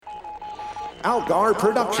Algar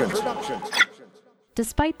Productions.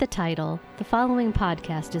 Despite the title, the following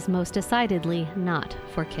podcast is most decidedly not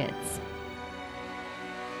for kids.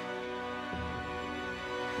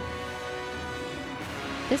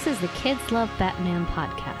 This is the Kids Love Batman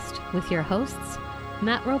podcast with your hosts,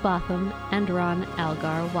 Matt Robotham and Ron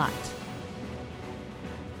Algar Watt.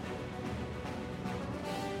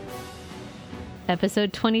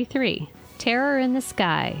 Episode 23, Terror in the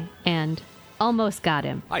Sky, and Almost Got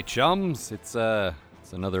Him. Hi, chums. It's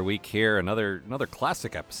another week here, another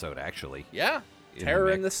classic episode, actually. Yeah, Terror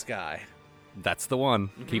in the Sky. That's the one.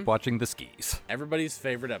 Keep watching the skis. Everybody's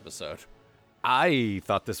favorite episode. I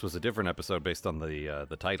thought this was a different episode based on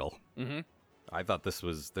the title. Mm-hmm. I thought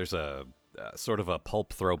there's a sort of a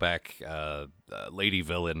pulp throwback lady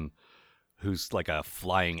villain who's like a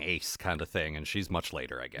flying ace kind of thing, and she's much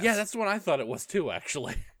later, I guess. Yeah, that's the one I thought it was too,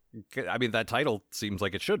 actually. I mean, that title seems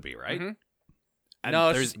like it should be, right? Mm-hmm. And No,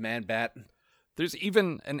 it's just Man-Bat. There's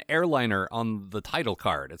even an airliner on the title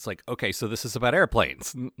card. It's like, okay, so this is about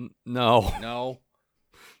airplanes. No. No.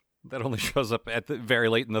 That only shows up at the very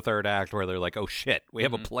late in the third act where they're like, oh shit, we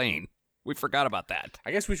have a plane. We forgot about that.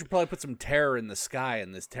 I guess we should probably put some Terror in the Sky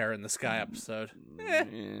in this Terror in the Sky episode.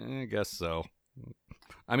 I guess so.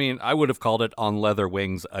 I mean, I would have called it On Leather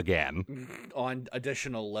Wings again. On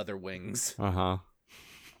additional leather wings. Uh-huh.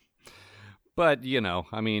 But, you know,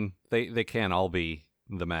 I mean, they can't all be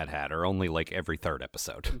the Mad Hatter, only like every third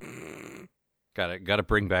episode. Gotta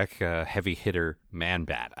bring back heavy hitter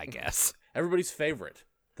Man-Bat, I guess. Everybody's favorite.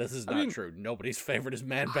 This is not true. Nobody's favorite is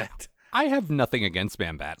Man-Bat. I have nothing against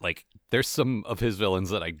Man-Bat. Like, there's some of his villains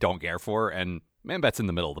that I don't care for, and Man-Bat's in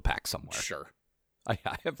the middle of the pack somewhere. Sure. I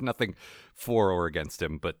have nothing for or against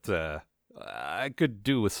him, but I could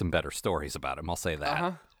do with some better stories about him, I'll say that.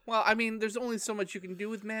 Uh-huh. Well, I mean, there's only so much you can do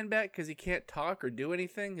with Man-Bat because he can't talk or do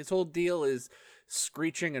anything. His whole deal is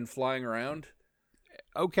screeching and flying around.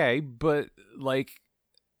 Okay, but, like,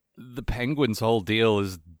 the Penguin's whole deal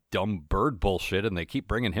is dumb bird bullshit, and they keep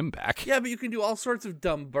bringing him back. Yeah, but you can do all sorts of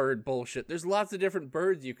dumb bird bullshit. There's lots of different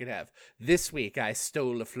birds you could have. This week I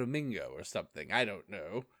stole a flamingo or something. I don't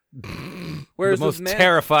know. Whereas the most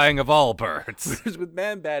terrifying of all birds. Whereas with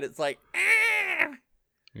Man-Bat, it's like, ah!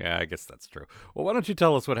 Yeah, I guess that's true. Well, why don't you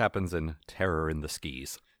tell us what happens in Terror in the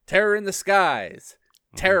Skis? Terror in the skies.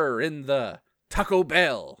 Terror in the Taco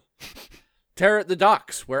Bell. Terror at the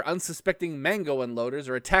docks, where unsuspecting mango unloaders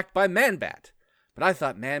are attacked by Man-Bat. But I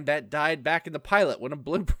thought Man-Bat died back in the pilot when a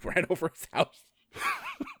blimp ran over his house.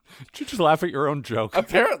 Did you just laugh at your own joke?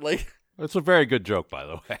 Apparently. That's a very good joke, by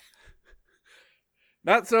the way.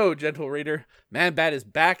 Not so, gentle reader. Man-Bat is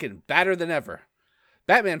back and badder than ever.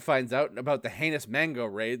 Batman finds out about the heinous mango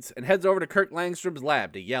raids and heads over to Kirk Langstrom's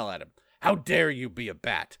lab to yell at him. How dare you be a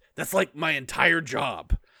bat? That's like my entire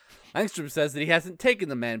job. Langstrom says that he hasn't taken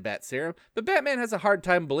the Man-Bat serum, but Batman has a hard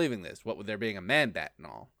time believing this, what with there being a Man-Bat and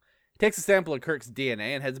all. He takes a sample of Kirk's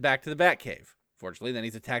DNA and heads back to the Batcave. Fortunately, then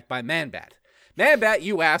he's attacked by Man-Bat. Man-Bat,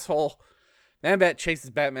 you asshole! Man-Bat chases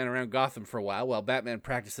Batman around Gotham for a while Batman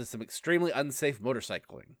practices some extremely unsafe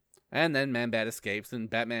motorcycling. And then Man-Bat escapes, and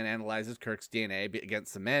Batman analyzes Kirk's DNA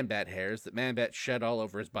against some Man-Bat hairs that Man-Bat shed all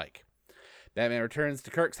over his bike. Batman returns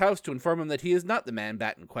to Kirk's house to inform him that he is not the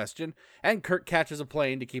Man-Bat in question, and Kirk catches a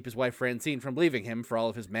plane to keep his wife Francine from leaving him for all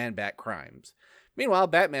of his Man-Bat crimes. Meanwhile,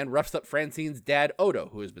 Batman roughs up Francine's dad, Odo,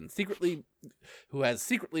 who has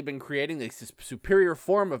secretly been creating a superior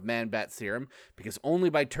form of Man-Bat serum, because only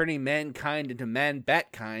by turning mankind into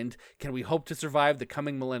Man-Bat-kind can we hope to survive the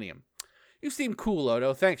coming millennium. You seem cool,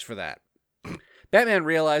 Odo. Thanks for that. Batman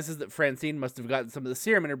realizes that Francine must have gotten some of the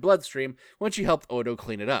serum in her bloodstream when she helped Odo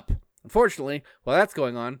clean it up. Unfortunately, while that's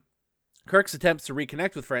going on, Kirk's attempts to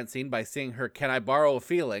reconnect with Francine by seeing her "Can I borrow a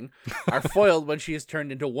feeling" are foiled when she is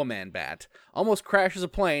turned into Woman-Bat, almost crashes a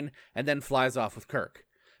plane, and then flies off with Kirk.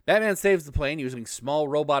 Batman saves the plane using small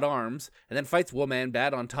robot arms, and then fights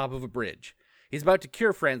Woman-Bat on top of a bridge. He's about to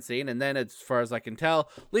cure Francine, and then, as far as I can tell,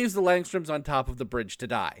 leaves the Langstroms on top of the bridge to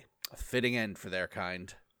die. A fitting end for their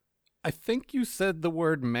kind. I think you said the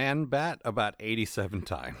word Man-Bat about 87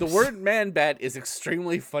 times. The word Man-Bat is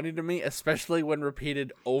extremely funny to me, especially when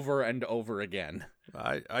repeated over and over again.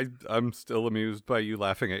 I'm still amused by you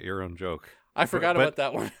laughing at your own joke. I forgot about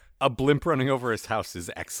that one. A blimp running over his house is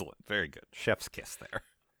excellent. Very good. Chef's kiss there.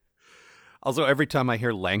 Also, every time I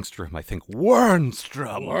hear Langstrom, I think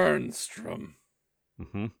Wernstrom. Wernstrom.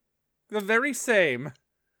 Mm-hmm. The very same.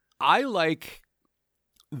 I like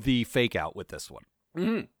the fake out with this one.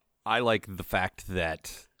 Mm-hmm. I like the fact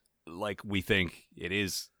that, like, we think it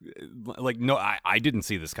is, like, no, I didn't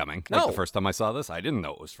see this coming. Like, No. the first time I saw this, I didn't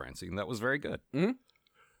know it was Francine. That was very good. Mm-hmm.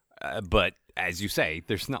 But as you say,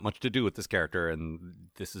 there's not much to do with this character, and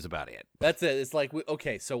this is about it. That's it. It's like,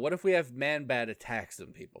 okay, so what if we have Man-Bat attack some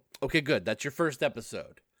people? Okay, good. That's your first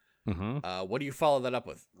episode. Mm-hmm. What do you follow that up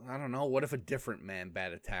with? I don't know. What if a different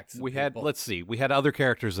Man-Bat attacks some people? Let's see, we had other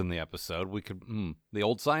characters in the episode. We could, the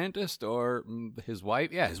old scientist or his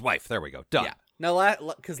wife? Yeah, his wife. There we go. Done. Yeah. Now,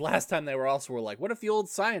 because last time they were like, what if the old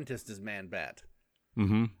scientist is Man-Bat?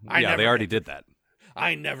 Mm-hmm. Yeah, they already did that.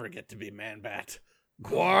 I never get to be Man-Bat.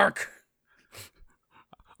 Quark!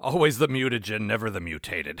 Always the mutagen, never the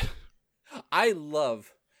mutated.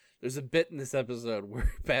 There's a bit in this episode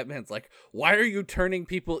where Batman's like, why are you turning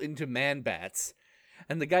people into Man-Bats?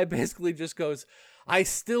 And the guy basically just goes, I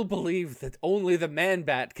still believe that only the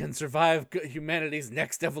Man-Bat can survive humanity's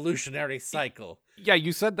next evolutionary cycle. Yeah,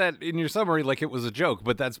 you said that in your summary like it was a joke,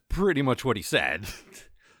 but that's pretty much what he said.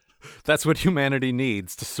 That's what humanity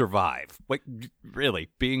needs to survive. Like, really,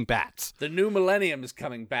 being bats. The new millennium is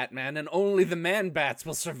coming, Batman, and only the Man-Bats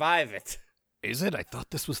will survive it. Is it? I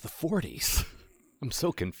thought this was the 40s. I'm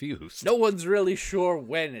so confused. No one's really sure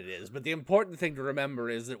when it is, but the important thing to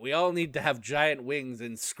remember is that we all need to have giant wings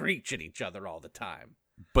and screech at each other all the time.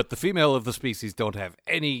 But the female of the species don't have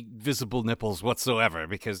any visible nipples whatsoever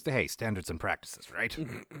because, hey, standards and practices, right?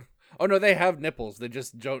 Oh, no, they have nipples. They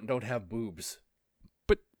just don't have boobs.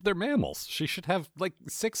 But they're mammals. She should have,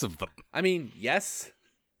 6 of them. I mean, yes.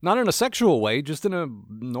 Not in a sexual way, just in a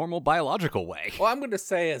normal biological way. Well, I'm going to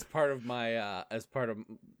say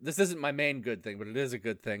this isn't my main good thing, but it is a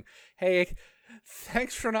good thing. Hey,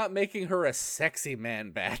 thanks for not making her a sexy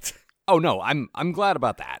Man-Bat. Oh, no, I'm glad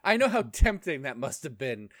about that. I know how tempting that must have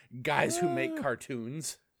been, guys who make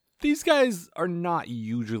cartoons. These guys are not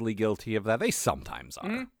usually guilty of that. They sometimes are.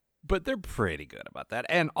 Mm-hmm. But they're pretty good about that.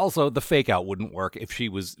 And also, the fake out wouldn't work if she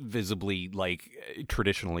was visibly,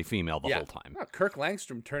 traditionally female the whole time. Oh, Kirk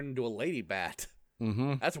Langstrom turned into a lady bat.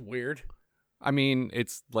 Mm-hmm. That's weird. I mean,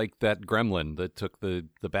 it's like that gremlin that took the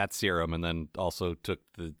bat serum and then also took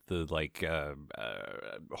the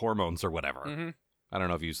hormones or whatever. Mm-hmm. I don't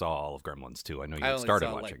know if you saw all of Gremlins 2. I know you I started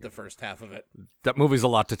only saw, watching the first half of it. That movie's a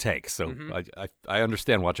lot to take, so Mm-hmm. I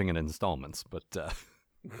understand watching it in installments, but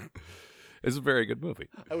it's a very good movie.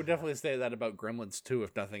 I would definitely say that about Gremlins 2,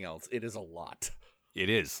 if nothing else. It is a lot. It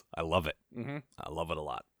is. I love it. Mm-hmm. I love it a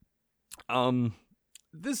lot.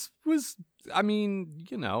 This was,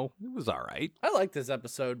 it was all right. I like this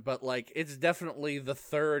episode, but, it's definitely the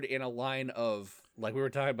third in a line of, we were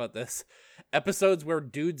talking about this, episodes where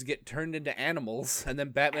dudes get turned into animals, and then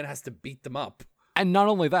Batman has to beat them up. And not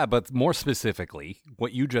only that, but more specifically,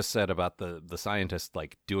 what you just said about the scientist,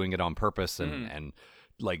 doing it on purpose and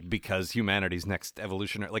because humanity's next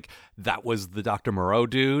evolutionary, that was the Dr. Moreau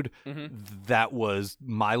dude. Mm-hmm. That was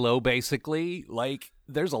Milo, basically.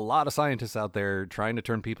 There's a lot of scientists out there trying to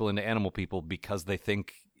turn people into animal people because they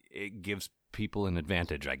think it gives people an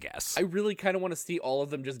advantage, I guess. I really kind of want to see all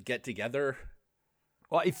of them just get together.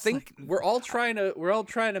 Well, I think we're all trying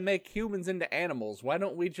to make humans into animals. Why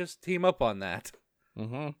don't we just team up on that?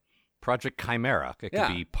 Mm-hmm. Project Chimera. It could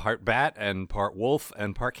be part bat and part wolf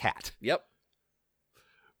and part cat. Yep.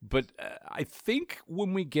 But I think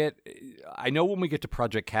when we get to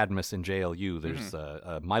Project Cadmus in JLU, there's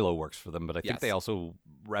Milo works for them, but I think they also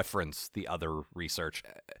reference the other research.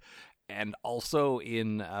 And also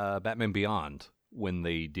in Batman Beyond, when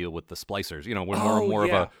they deal with the splicers,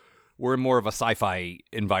 we're in more of a sci-fi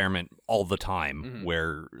environment all the time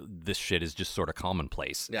where this shit is just sort of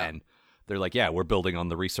commonplace. Yeah. And they're like, we're building on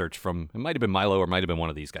the research from, it might have been Milo or might have been one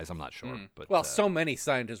of these guys. I'm not sure. But so many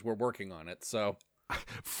scientists were working on it, so.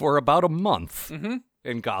 For about a month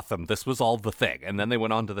in Gotham, this was all the thing. And then they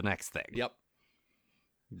went on to the next thing. Yep.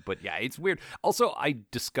 But yeah, it's weird. Also, I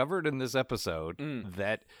discovered in this episode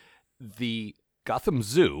that the Gotham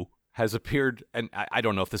Zoo has appeared, and I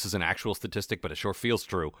don't know if this is an actual statistic, but it sure feels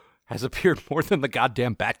true, has appeared more than the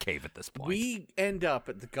goddamn Batcave at this point. We end up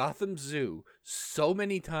at the Gotham Zoo so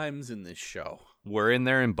many times in this show. We're in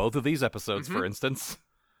there in both of these episodes, for instance.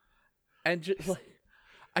 And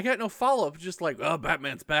I got no follow-up, just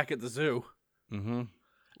Batman's back at the zoo. Mm-hmm.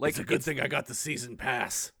 It's a good thing I got the season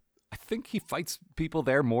pass. I think he fights people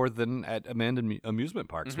there more than at amusement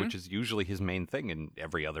parks, which is usually his main thing in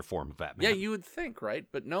every other form of Batman. Yeah, you would think, right?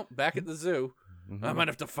 But nope, back at the zoo. I might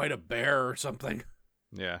have to fight a bear or something.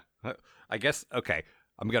 Yeah. I guess, okay,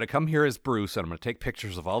 I'm going to come here as Bruce, and I'm going to take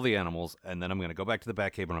pictures of all the animals, and then I'm going to go back to the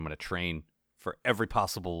Batcave, and I'm going to train for every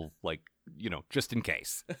possible, just in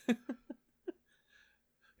case.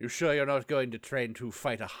 You sure you're not going to train to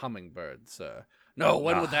fight a hummingbird, sir? No,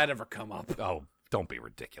 when would that ever come up? Oh, don't be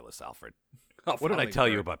ridiculous, Alfred. Oh, what did I tell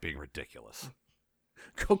you about being ridiculous?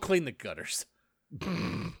 Go clean the gutters.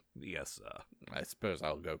 Yes, I suppose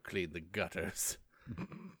I'll go clean the gutters.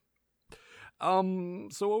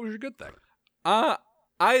 So what was your good thing?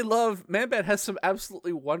 I love Man-Bat has some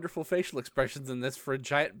absolutely wonderful facial expressions in this for a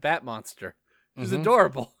giant bat monster. It's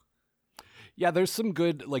adorable. Yeah, there's some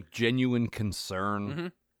good, like, genuine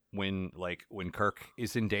concern when Kirk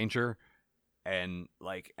is in danger, and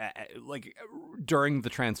like during the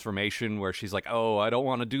transformation where she's like, "Oh, I don't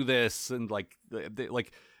want to do this," and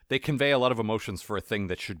they convey a lot of emotions for a thing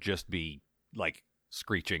that should just be like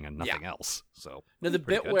screeching and nothing else. So now the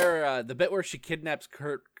bit where she kidnaps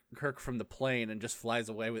Kirk from the plane and just flies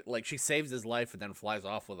away with, like, she saves his life and then flies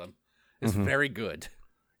off with him is very good.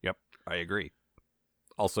 Yep, I agree.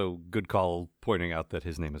 Also, good call pointing out that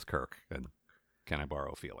his name is Kirk, and can I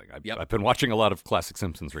borrow a feeling? I've been watching a lot of classic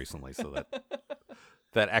Simpsons recently, so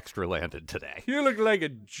that extra landed today. You look like a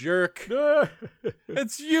jerk.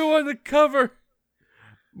 It's you on the cover.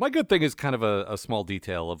 My good thing is kind of a small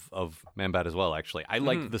detail of Man-Bat as well, actually. I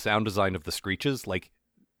liked the sound design of the screeches. Like,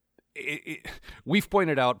 we've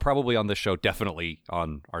pointed out, probably on this show, definitely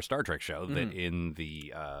on our Star Trek show, that in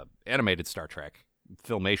the animated Star Trek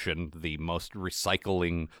Filmation, the most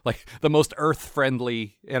recycling, like the most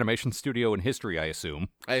Earth-friendly animation studio in history, I assume.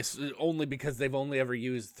 Only because they've only ever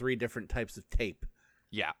used 3 different types of tape.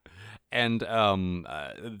 Yeah, and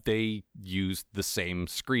they used the same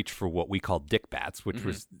screech for what we call dick bats, which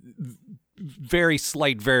was very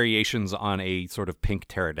slight variations on a sort of pink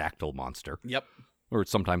pterodactyl monster. Yep. Or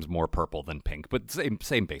sometimes more purple than pink, but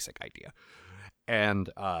same basic idea. And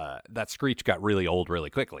that screech got really old really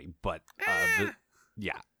quickly, but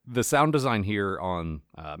the sound design here on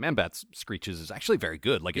Man-Bat's screeches is actually very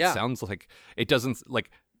good. Like, it sounds like it doesn't, like,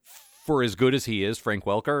 for as good as he is, Frank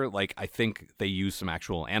Welker, like, I think they used some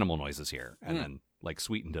actual animal noises here and then, like,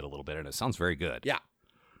 sweetened it a little bit, and it sounds very good. Yeah.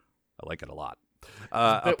 I like it a lot.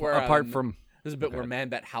 Apart from... There's a bit where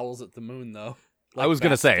Man-Bat howls at the moon, though. Like, I was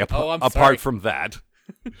going to say, apart from that,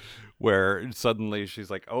 where suddenly she's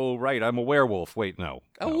like, "Oh, right, I'm a werewolf." Wait, no.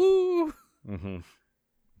 Oh.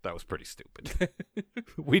 That was pretty stupid.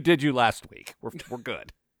 We did you last week. We're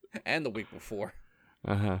good. And the week before.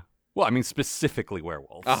 Well, I mean, specifically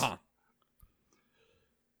werewolves.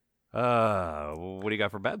 What do you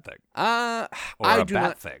got for bad thing?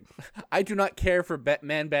 Thing? I do not care for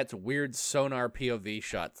Man-Bat's weird sonar POV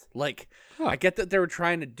shots. Like, I get that they were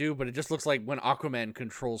trying to do, but it just looks like when Aquaman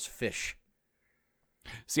controls fish.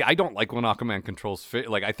 See, I don't like when Aquaman controls fish.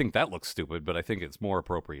 Like, I think that looks stupid, but I think it's more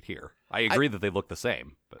appropriate here. I agree that they look the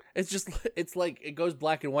same, but it's like it goes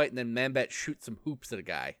black and white, and then Man-Bat shoots some hoops at a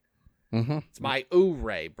guy. It's my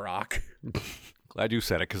ooh-ray, Brock. Glad you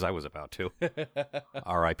said it, because I was about to.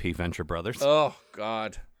 R.I.P. Venture Brothers. Oh,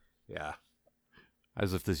 God. Yeah.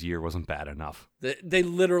 As if this year wasn't bad enough. They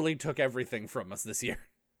literally took everything from us this year.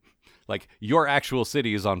 Like, your actual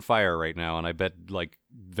city is on fire right now, and I bet, like,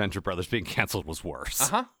 Venture Brothers being canceled was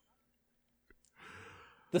worse.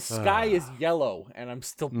 The sky is yellow, and I'm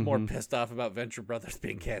still more pissed off about Venture Brothers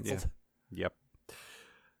being canceled. Yeah.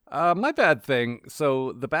 Yep. My bad thing,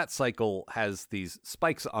 so the Bat Cycle has these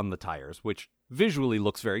spikes on the tires, which visually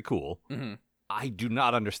looks very cool. I do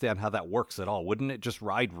not understand how that works at all. Wouldn't it just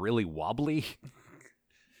ride really wobbly?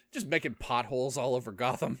 Just making potholes all over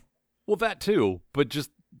Gotham. Well, that too, but just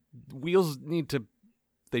wheels need to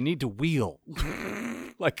wheel.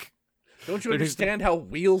 Like, don't you understand how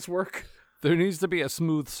wheels work? There needs to be a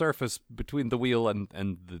smooth surface between the wheel and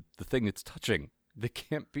the thing it's touching. They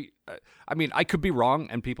can't be... I mean, I could be wrong,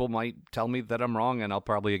 and people might tell me that I'm wrong, and I'll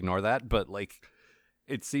probably ignore that, but, like,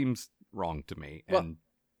 it seems wrong to me, and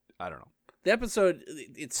I don't know. The episode,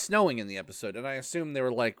 it's snowing in the episode, and I assume they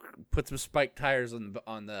were like, put some spiked tires on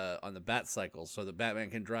the Bat Cycle so that Batman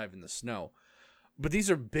can drive in the snow. But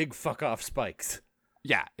these are big fuck-off spikes.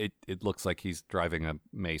 Yeah, it looks like he's driving a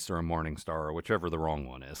Mace or a Morningstar, or whichever the wrong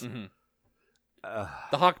one is. The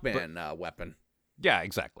Hawkman weapon. Yeah,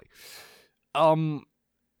 exactly.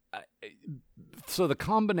 So the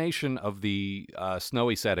combination of the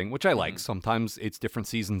snowy setting, which I like, sometimes it's different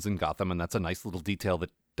seasons in Gotham, and that's a nice little detail that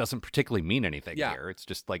doesn't particularly mean anything here. It's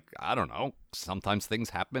just like, I don't know, sometimes things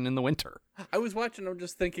happen in the winter. I was watching, I'm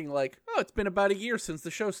just thinking like, oh, it's been about a year since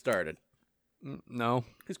the show started. No.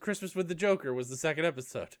 Because Christmas with the Joker was the second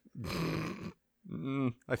episode.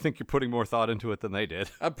 I think you're putting more thought into it than they did.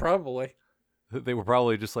 Probably. They were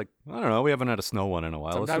probably just like, I don't know, we haven't had a snow one in a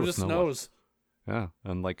while. Sometimes it snows. Yeah,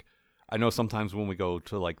 and like, I know sometimes when we go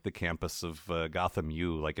to like the campus of Gotham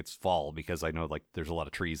U, like it's fall because I know like there's a lot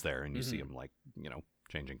of trees there and you see them like, you know,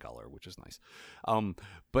 changing color, which is nice.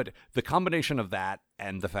 But the combination of that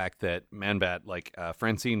and the fact that Man-Bat, like,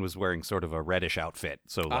 Francine was wearing sort of a reddish outfit.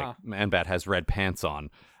 So, like, Man-Bat has red pants on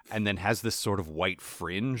and then has this sort of white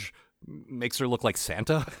fringe, makes her look like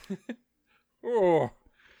Santa. Oh,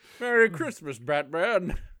 Merry Christmas,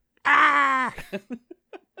 Batman. Ah!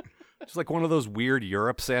 Just like one of those weird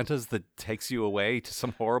Europe Santas that takes you away to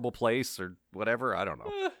some horrible place or whatever. I don't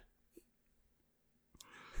know.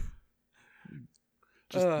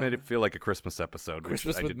 Just made it feel like a Christmas episode.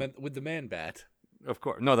 Christmas with the Man-Bat. Of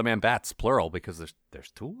course. No, the Man-Bats, plural, because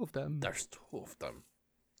there's two of them. There's two of them.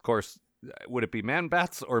 Of course, would it be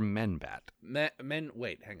Man-Bats or Men-Bat?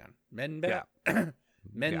 Wait, hang on. Men-Bat? Yeah.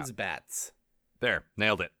 Men's bats. There,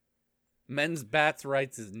 nailed it. Men's bats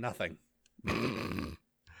rights is nothing.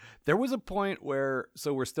 There was a point where,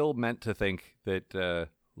 so we're still meant to think that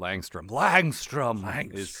Langstrom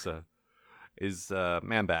is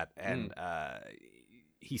Man-Bat, and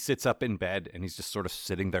he sits up in bed, and he's just sort of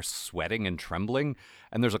sitting there sweating and trembling,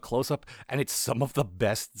 and there's a close-up, and it's some of the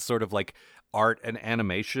best sort of, like, art and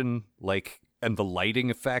animation, like, and the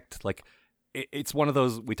lighting effect, like, it's one of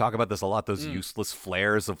those, we talk about this a lot, those useless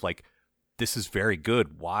flares of, like, this is very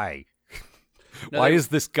good, why? Why is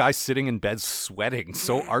this guy sitting in bed sweating?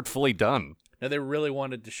 So artfully done. Now, they really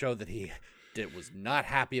wanted to show that he was not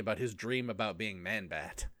happy about his dream about being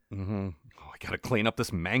Man-Bat. Mm-hmm. Oh, I gotta clean up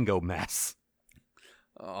this mango mess.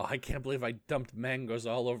 Oh, I can't believe I dumped mangoes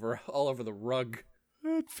all over the rug.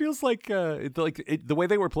 It feels like the way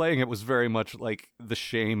they were playing it was very much like the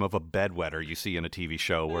shame of a bedwetter you see in a TV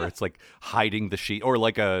show, where it's like hiding the sheet, or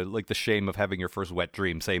like the shame of having your first wet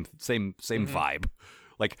dream. Same vibe.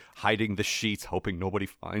 Like hiding the sheets, hoping nobody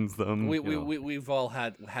finds them. We've all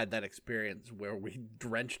had that experience where we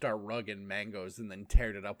drenched our rug in mangoes and then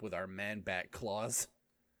teared it up with our Man-Bat claws.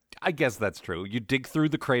 I guess that's true. You dig through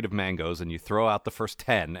the crate of mangoes and you throw out the first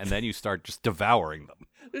 10, and then you start just devouring them.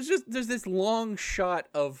 There's this long shot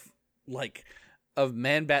of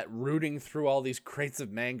Man-Bat rooting through all these crates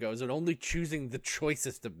of mangoes and only choosing the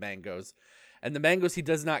choicest of mangoes. And the mangoes he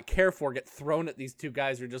does not care for get thrown at these two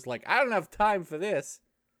guys who are just like, I don't have time for this.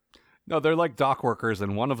 No, they're like dock workers,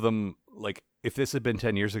 and one of them, like, if this had been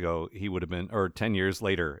 10 years ago, he would have been, or 10 years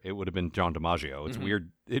later, it would have been John DiMaggio. It's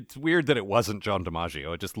weird. It's weird that it wasn't John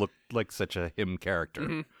DiMaggio. It just looked like such a him character.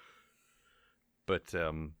 Mm-hmm. But,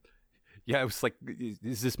 yeah, it was like,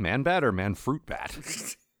 is this Man-Bat or Man-Fruit Bat?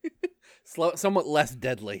 Somewhat less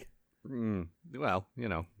deadly. Well,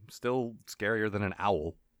 still scarier than an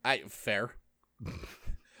owl. Fair.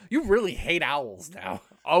 You really hate owls now.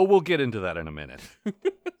 Oh, we'll get into that in a minute.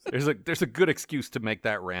 There's a good excuse to make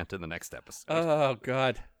that rant in the next episode. Oh,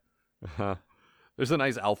 God. There's a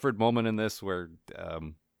nice Alfred moment in this where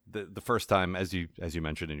the first time, as you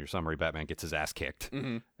mentioned in your summary, Batman gets his ass kicked,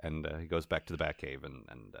 and he goes back to the Batcave,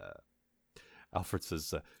 and Alfred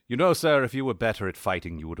says, sir, if you were better at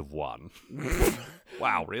fighting, you would have won.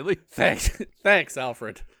 Wow, really? Thanks,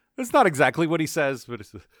 Alfred. That's not exactly what he says, but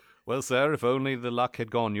it's, well, sir, if only the luck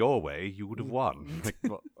had gone your way, you would have won. Like,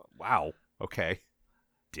 wow, okay,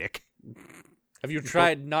 dick. Have you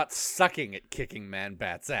tried not sucking at kicking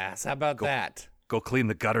Man-Bat's ass? How about that? Go clean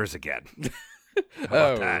the gutters again. How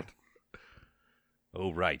about that?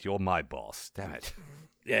 Oh, right, you're my boss. Damn it.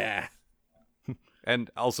 Yeah.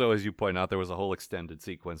 And also, as you point out, there was a whole extended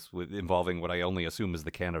sequence involving what I only assume is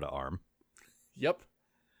the Canada arm. Yep.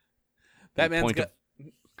 Batman's got...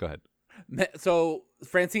 Go ahead. So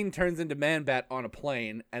Francine turns into Man-Bat on a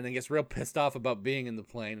plane and then gets real pissed off about being in the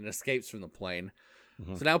plane and escapes from the plane.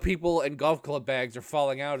 Mm-hmm. So now people and golf club bags are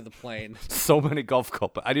falling out of the plane. So many golf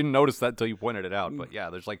club bags. I didn't notice that until you pointed it out. But yeah,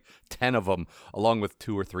 there's like 10 of them along with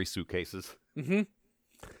 2 or 3 suitcases. Mm-hmm.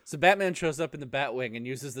 So Batman shows up in the Batwing and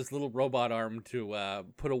uses this little robot arm to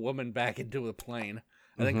put a woman back into the plane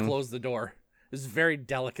and then close the door. This is very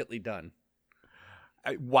delicately done.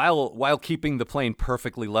 While keeping the plane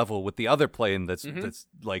perfectly level with the other plane that's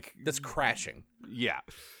crashing. Yeah.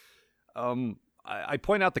 I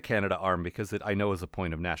point out the Canada arm because I know is a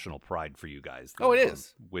point of national pride for you guys. Oh, it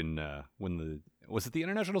is. Was it the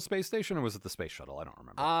International Space Station or was it the Space Shuttle? I don't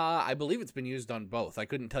remember. I believe it's been used on both. I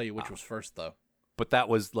couldn't tell you which was first though. But that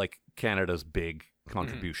was like Canada's big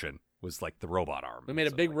contribution was like the robot arm. We made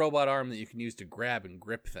a big robot arm that you can use to grab and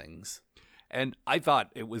grip things. And I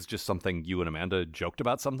thought it was just something you and Amanda joked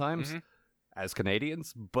about sometimes as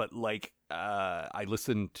Canadians. But, like, I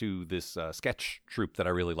listened to this sketch troupe that I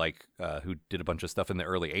really like who did a bunch of stuff in the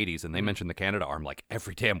early 80s. And they mentioned the Canada arm, like,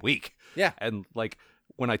 every damn week. Yeah. And, like,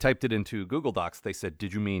 when I typed it into Google Docs, they said,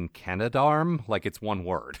 did you mean Canadarm? Like, it's one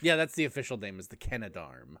word. Yeah, that's the official name is the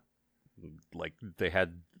Canadarm. Like, they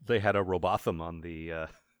had a Robotham on the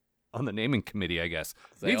naming committee, I guess.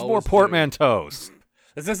 Needs more portmanteaus.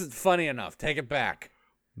 This isn't funny enough. Take it back.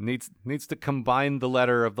 Needs to combine the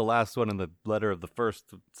letter of the last one and the letter of the first,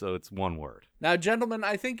 so it's one word. Now, gentlemen,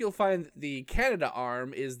 I think you'll find the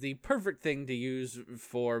Canadarm is the perfect thing to use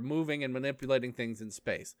for moving and manipulating things in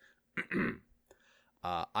space.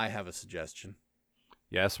 I have a suggestion.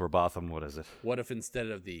 Yes, Robotham, what is it? What if instead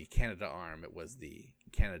of the Canadarm, it was the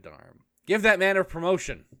Canadarm? Give that man a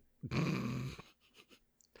promotion.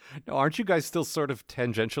 No, aren't you guys still sort of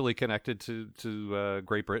tangentially connected to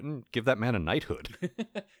Great Britain? Give that man a knighthood.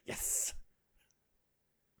 Yes.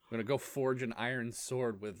 I'm going to go forge an iron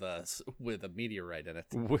sword with a meteorite in it.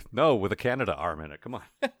 With a Canadarm in it. Come on.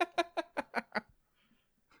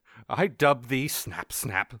 I dub thee Snap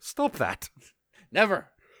Snap. Stop that. Never.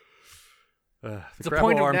 The it's a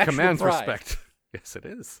point of arm national commands pride. respect. Yes, it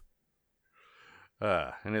is.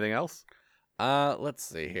 Anything else? Let's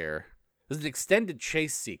see here. There's an extended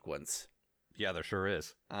chase sequence. Yeah, there sure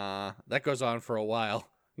is. That goes on for a while.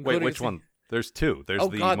 Wait, which one? There's two. There's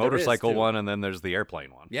the motorcycle one, and then there's the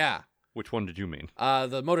airplane one. Yeah. Which one did you mean?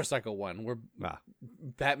 The motorcycle one, where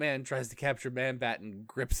Batman tries to capture Man-Bat and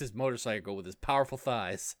grips his motorcycle with his powerful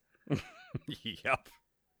thighs. Yep.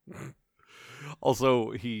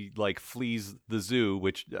 Also, he flees the zoo,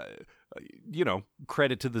 which,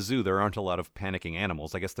 credit to the zoo. There aren't a lot of panicking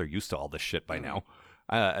animals. I guess they're used to all this shit by now.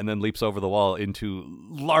 And then leaps over the wall into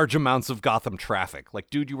large amounts of Gotham traffic. Like,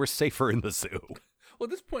 dude, you were safer in the zoo. Well, at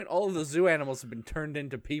this point, all of the zoo animals have been turned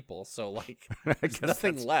into people, so, there's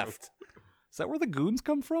nothing left. Is that where the goons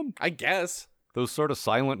come from? I guess. Those sort of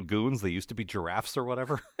silent goons, they used to be giraffes or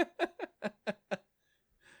whatever?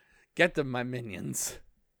 Get them, my minions.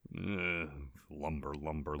 Lumber.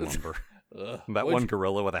 That one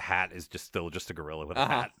gorilla with a hat is still just a gorilla with a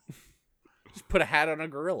hat. Just put a hat on a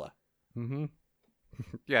gorilla. Mm-hmm.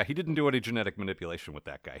 Yeah, he didn't do any genetic manipulation with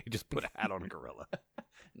that guy. He just put a hat on a gorilla.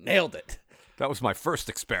 Nailed it. That was my first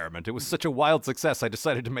experiment. It was such a wild success, I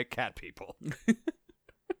decided to make cat people.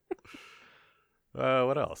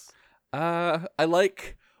 What else? I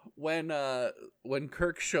like when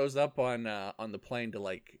Kirk shows up on the plane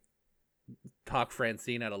to talk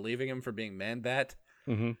Francine out of leaving him for being Man-Bat.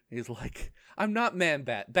 Mm-hmm. He's like, I'm not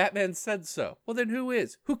Man-Bat. Batman said so. Well, then who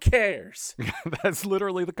is? Who cares? That's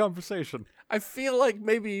literally the conversation. I feel like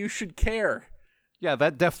maybe you should care. Yeah,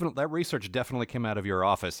 that research definitely came out of your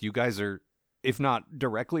office. You guys are, if not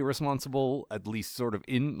directly responsible, at least sort of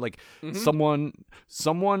in,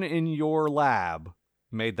 someone in your lab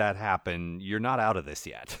made that happen. You're not out of this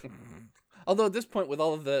yet. Although at this point, with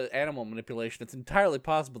all of the animal manipulation, it's entirely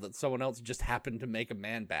possible that someone else just happened to make a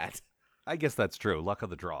Man-Bat. I guess that's true. Luck of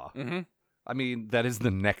the draw. Mm-hmm. I mean, that is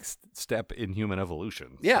the next step in human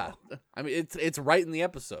evolution. So. Yeah. I mean, it's right in the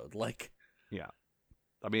episode. Yeah.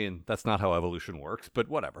 I mean, that's not how evolution works, but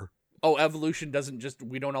whatever. Oh, evolution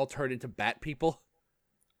we don't all turn into bat people?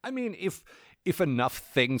 I mean, if enough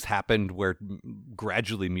things happened where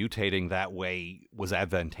gradually mutating that way was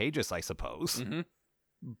advantageous, I suppose. Mm-hmm.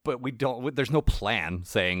 But there's no plan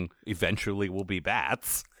saying eventually we'll be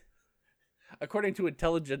bats. According to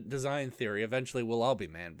intelligent design theory, eventually we'll all be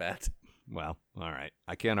Man-Bat. Well, all right.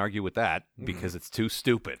 I can't argue with that because it's too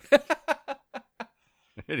stupid.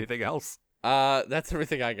 Anything else? That's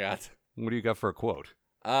everything I got. What do you got for a quote?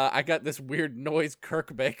 I got this weird noise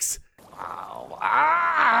Kirk makes. Oh,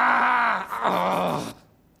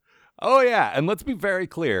 yeah. And let's be very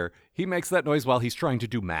clear. He makes that noise while he's trying to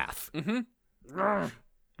do math. Mm-hmm.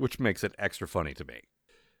 Which makes it extra funny to me.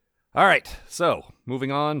 All right. So,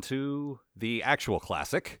 moving on to the actual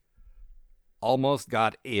classic. Almost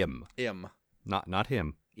got him. Him. Not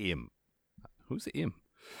him. Him. Who's him?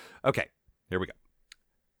 Okay. Here we go.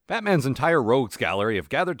 Batman's entire rogues gallery have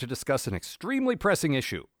gathered to discuss an extremely pressing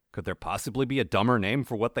issue. Could there possibly be a dumber name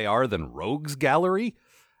for what they are than rogues gallery?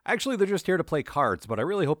 Actually, they're just here to play cards, but I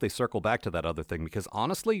really hope they circle back to that other thing because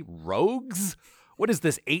honestly, rogues? What is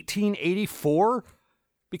this, 1884?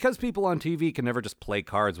 Because people on TV can never just play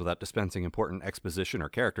cards without dispensing important exposition or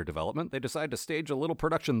character development, they decide to stage a little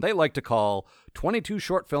production they like to call 22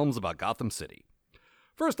 short films about Gotham City.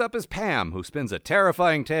 First up is Pam, who spins a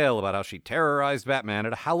terrifying tale about how she terrorized Batman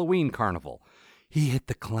at a Halloween carnival. He hit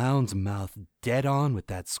the clown's mouth dead on with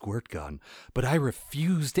that squirt gun, but I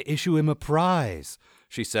refuse to issue him a prize,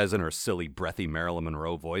 she says in her silly, breathy Marilyn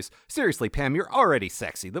Monroe voice. Seriously, Pam, you're already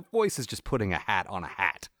sexy. The voice is just putting a hat on a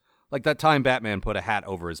hat. Like that time Batman put a hat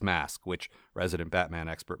over his mask, which resident Batman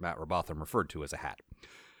expert Matt Robotham referred to as a hat.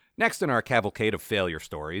 Next in our cavalcade of failure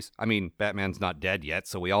stories, I mean, Batman's not dead yet,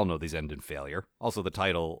 so we all know these end in failure. Also, the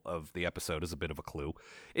title of the episode is a bit of a clue,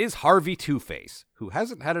 is Harvey Two-Face, who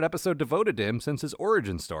hasn't had an episode devoted to him since his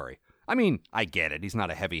origin story. I mean, I get it, he's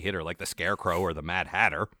not a heavy hitter like the Scarecrow or the Mad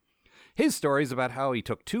Hatter. His story's about how he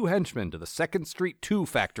took 2 henchmen to the 2nd Street 2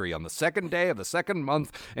 factory on the 2nd day of the 2nd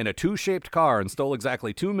month in a 2-shaped car and stole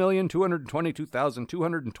exactly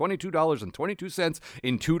 $2,222,222.22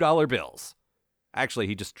 in $2 bills. Actually,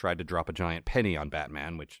 he just tried to drop a giant penny on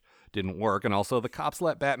Batman, which didn't work, and also the cops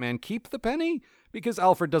let Batman keep the penny because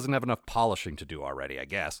Alfred doesn't have enough polishing to do already, I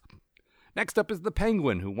guess. Next up is the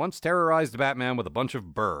Penguin, who once terrorized Batman with a bunch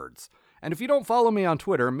of birds. And if you don't follow me on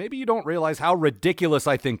Twitter, maybe you don't realize how ridiculous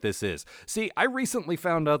I think this is. See, I recently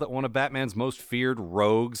found out that one of Batman's most feared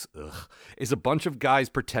rogues is a bunch of guys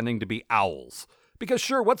pretending to be owls. Because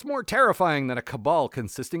sure, what's more terrifying than a cabal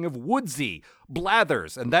consisting of Woodsy,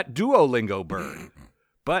 Blathers, and that Duolingo bird?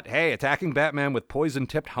 But hey, attacking Batman with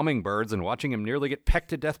poison-tipped hummingbirds and watching him nearly get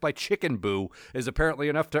pecked to death by Chicken Boo is apparently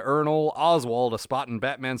enough to earn old Oswald a spot in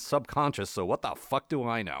Batman's subconscious, so what the fuck do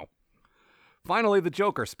I know? Finally, the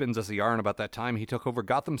Joker spins us a yarn about that time he took over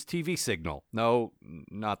Gotham's TV signal. No,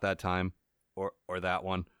 not that time. Or that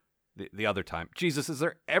one. The other time. Jesus, is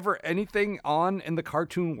there ever anything on in the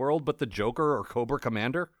cartoon world but the Joker or Cobra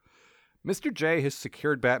Commander? Mr. J has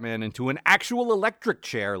secured Batman into an actual electric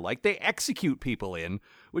chair like they execute people in,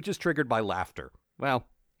 which is triggered by laughter. Well,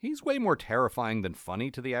 he's way more terrifying than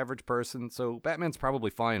funny to the average person, so Batman's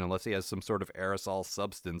probably fine unless he has some sort of aerosol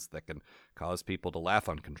substance that can cause people to laugh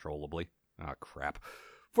uncontrollably. Ah, crap.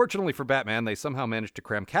 Fortunately for Batman, they somehow managed to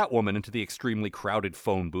cram Catwoman into the extremely crowded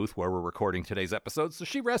phone booth where we're recording today's episode, so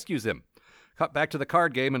she rescues him. Cut back to the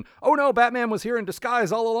card game, and oh no, Batman was here in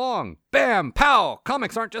disguise all along. Bam! Pow!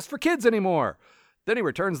 Comics aren't just for kids anymore! Then he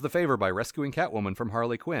returns the favor by rescuing Catwoman from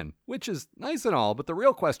Harley Quinn, which is nice and all, but the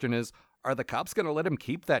real question is, are the cops going to let him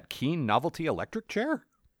keep that keen novelty electric chair?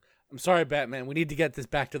 I'm sorry, Batman. We need to get this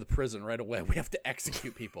back to the prison right away. We have to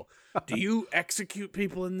execute people. Do you execute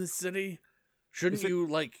people in this city? Shouldn't you,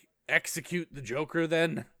 execute the Joker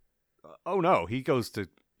then? Oh no, he goes to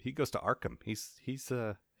Arkham.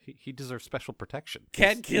 He deserves special protection.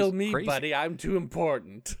 Can't kill me, crazy. Buddy. I'm too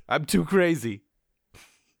important. I'm too crazy.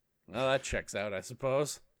 Well, that checks out, I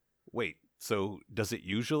suppose. Wait, so does it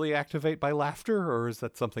usually activate by laughter, or is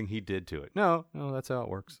that something he did to it? No, that's how it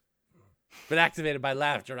works. But activated by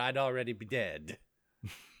laughter, I'd already be dead.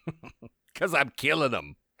 'Cause I'm killing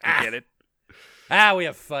them. Get it? We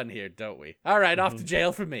have fun here, don't we? All right, off to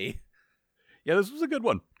jail for me. Yeah, this was a good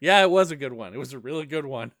one. Yeah, it was a good one. It was a really good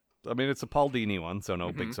one. I mean, it's a Paul Dini one, so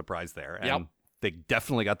no big surprise there. And they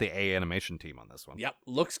definitely got the A animation team on this one. Yep,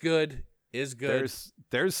 looks good, is good.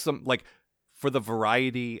 There's some, for the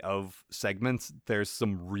variety of segments, there's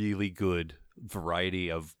some really good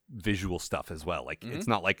variety of visual stuff as well. It's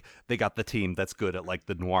not like they got the team that's good at,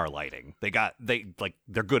 the noir lighting.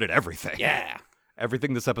 They're good at everything. Yeah.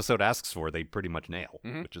 Everything this episode asks for, they pretty much nail,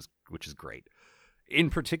 which is great.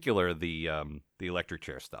 In particular, the electric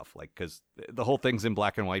chair stuff, because the whole thing's in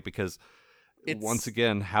black and white. Because once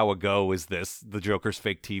again, how ago is this? The Joker's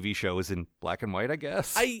fake TV show is in black and white, I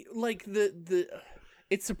guess. I like the.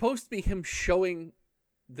 It's supposed to be him showing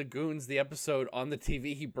the goons the episode on the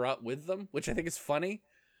TV he brought with them, which I think is funny.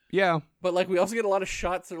 Yeah, but we also get a lot of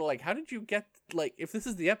shots that are how did you get if this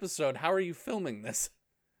is the episode, how are you filming this?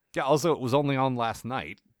 Yeah, also, it was only on last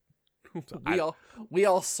night. So we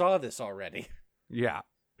all saw this already. Yeah.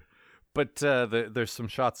 But there's some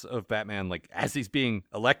shots of Batman, as he's being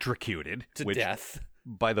electrocuted. To death.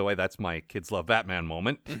 By the way, that's my Kids Love Batman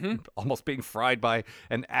moment. Almost being fried by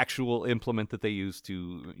an actual implement that they use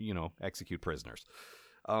to, execute prisoners.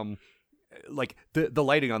 The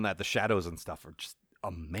lighting on that, the shadows and stuff are just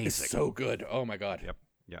amazing. It's so good. Oh, my God. Yep.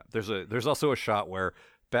 Yeah. There's also a shot where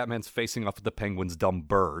Batman's facing off with the Penguin's dumb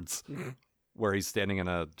birds, where he's standing in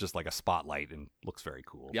a spotlight and looks very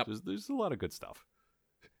cool. Yep. There's a lot of good stuff.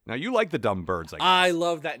 Now, you like the dumb birds, I guess. I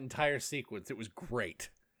love that entire sequence. It was great.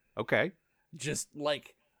 Okay. Just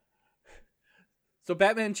so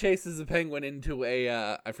Batman chases the Penguin into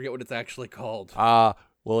a, I forget what it's actually called.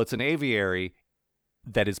 Well, it's an aviary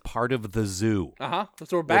that is part of the zoo. So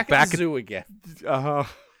we're back at the zoo again.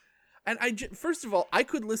 And first of all, I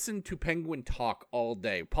could listen to Penguin talk all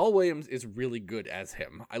day. Paul Williams is really good as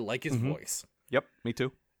him. I like his voice. Yep, me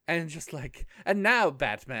too. And just and now,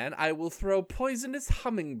 Batman, I will throw poisonous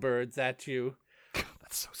hummingbirds at you.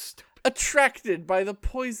 That's so stupid. Attracted by the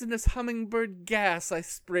poisonous hummingbird gas I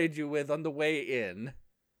sprayed you with on the way in.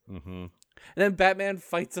 And then Batman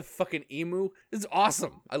fights a fucking emu. It's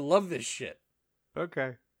awesome. I love this shit.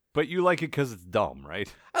 Okay. But you like it because it's dumb,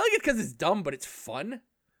 right? I like it because it's dumb, but it's fun.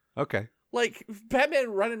 Okay.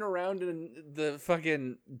 Batman running around in the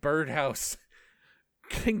fucking birdhouse,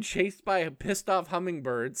 getting chased by pissed off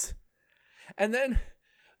hummingbirds. And then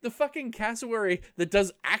the fucking cassowary that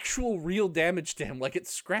does actual real damage to him. Like, it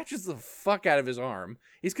scratches the fuck out of his arm.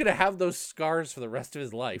 He's gonna have those scars for the rest of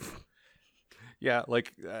his life. Yeah,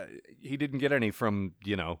 like, he didn't get any from,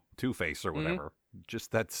 Two-Face or whatever.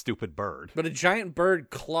 Just that stupid bird. But a giant bird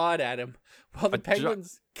clawed at him while the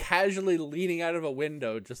penguin's casually leaning out of a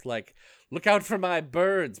window, just like, look out for my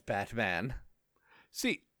birds, Batman.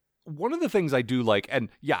 See, one of the things I do like, and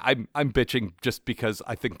yeah, I'm bitching just because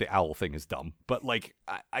I think the owl thing is dumb, but like,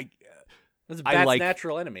 That's a bat's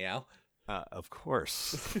natural enemy, Al. Of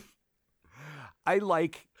course. I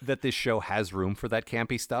like that this show has room for that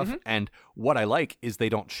campy stuff, and what I like is they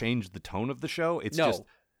don't change the tone of the show. It's just,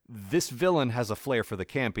 this villain has a flair for the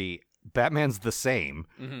campy. Batman's the same.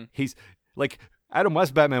 He's, like, Adam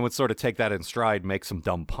West Batman would sort of take that in stride, make some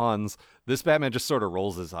dumb puns. This Batman just sort of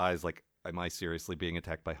rolls his eyes like, am I seriously being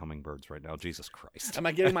attacked by hummingbirds right now? Jesus Christ. Am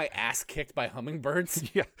I getting my ass kicked by hummingbirds?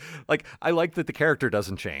 Yeah. Like, I like that the character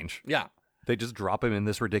doesn't change. Yeah. They just drop him in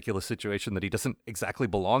this ridiculous situation that he doesn't exactly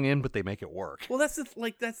belong in, but they make it work. Well, that's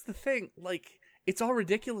the thing. Like, it's all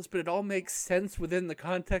ridiculous, but it all makes sense within the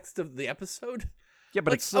context of the episode. Yeah,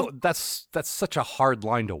 but like, that's such a hard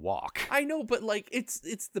line to walk. I know, but like, it's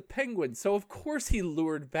the Penguin, so of course he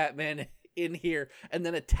lured Batman in here and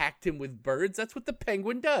then attacked him with birds. That's what the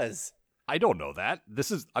Penguin does. I don't know that. This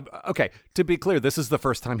is okay. To be clear, this is the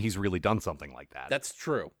first time he's really done something like that. That's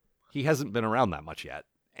true. He hasn't been around that much yet,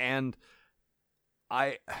 and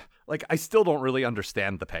I still don't really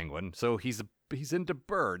understand the Penguin. So he's into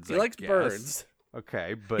birds. He likes birds.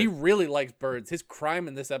 Okay, but he really likes birds. His crime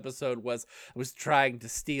in this episode was trying to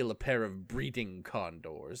steal a pair of breeding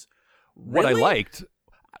condors. Really?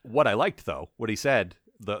 What I liked though, what he said,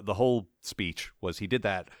 the whole speech was he did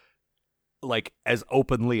that like as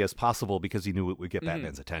openly as possible because he knew it would get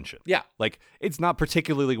Batman's attention. Yeah. Like, it's not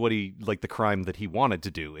particularly the crime that he wanted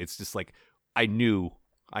to do. It's just like, I knew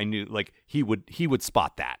like he would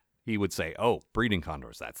spot that. He would say, "Oh, breeding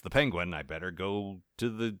condors, that's the Penguin. I better go to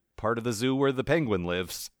the part of the zoo where the Penguin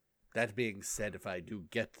lives." That being said, if I do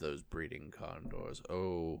get those breeding condors,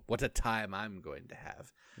 oh, what a time I'm going to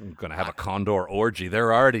have. I'm going to have a condor orgy.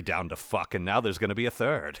 They're already down to fuck, and now there's going to be a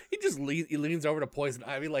third. He leans over to Poison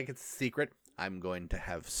Ivy like it's a secret. I'm going to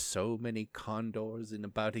have so many condors in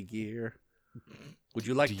about a year. Would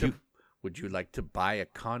you like to buy a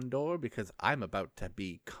condor? Because I'm about to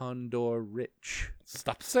be condor rich.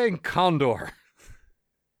 Stop saying condor.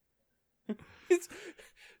 He's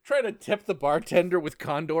trying to tip the bartender with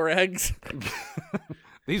condor eggs.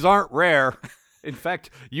 These aren't rare. In fact,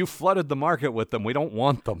 you flooded the market with them. We don't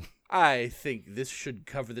want them. I think this should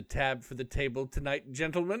cover the tab for the table tonight,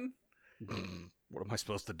 gentlemen. What am I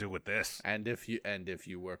supposed to do with this? And if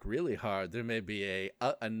you work really hard, there may be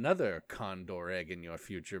another condor egg in your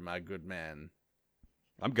future, my good man.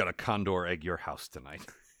 I'm gonna condor egg your house tonight.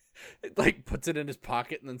 It like puts it in his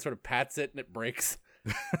pocket and then sort of pats it and it breaks.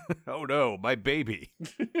 Oh no, my baby.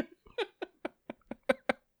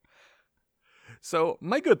 So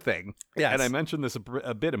my good thing, and I mentioned this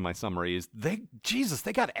a bit in my summary, is they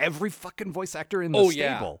got every fucking voice actor in the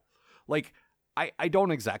stable. Yeah. Like, I don't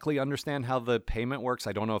exactly understand how the payment works.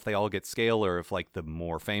 I don't know if they all get scale or if like the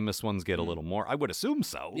more famous ones get a little more. I would assume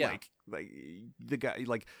so. Yeah. Like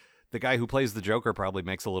the guy who plays the Joker probably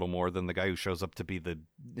makes a little more than the guy who shows up to be the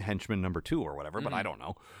henchman number 2 or whatever, but I don't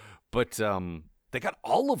know. But they got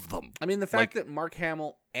all of them. I mean, the fact that Mark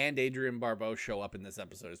Hamill and Adrienne Barbeau show up in this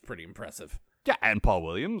episode is pretty impressive. Yeah, and Paul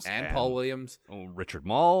Williams. Oh, Richard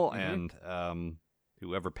Mall, and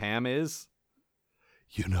whoever Pam is.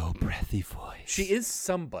 You know, breathy voice. She is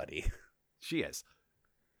somebody. She is.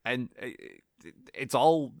 And it's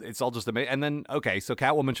all just amazing. And then, okay, so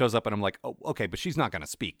Catwoman shows up, and I'm like, oh, okay, but she's not going to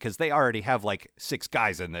speak, because they already have, like, 6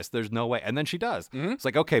 guys in this. There's no way. And then she does. Mm-hmm. It's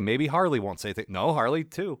like, okay, maybe Harley won't say anything. No, Harley,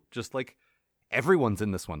 too. Just, like, everyone's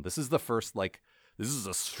in this one. This is the first, like, this is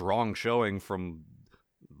a strong showing from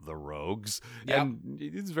the Rogues. Yep. And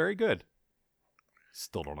it's very good.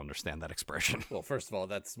 Still don't understand that expression. Well, first of all,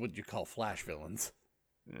 that's what you call Flash villains.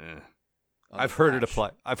 I've heard it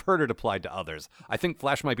applied to others. I think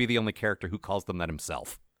Flash might be the only character who calls them that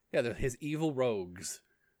himself. Yeah, they're his evil rogues.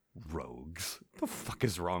 Rogues? What the fuck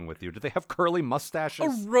is wrong with you? Do they have curly mustaches?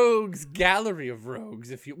 A rogues gallery of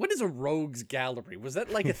rogues. What is a rogues gallery? Was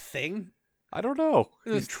that like a thing? I don't know.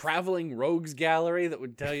 There's a traveling rogues gallery that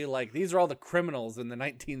would tell you, like, these are all the criminals in the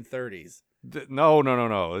 1930s. No.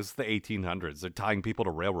 It's the 1800s. They're tying people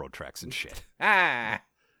to railroad tracks and shit.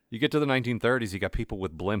 You get to the 1930s, you got people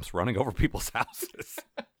with blimps running over people's houses.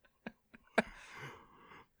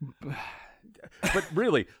 But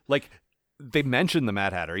really, like, they mention the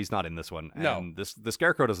Mad Hatter. He's not in this one. And no. The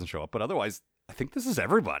Scarecrow doesn't show up. But otherwise, I think this is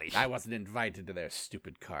everybody. I wasn't invited to their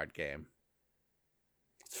stupid card game.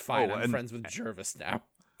 It's fine. I'm friends with Jervis now.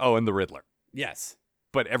 Oh, and the Riddler. Yes.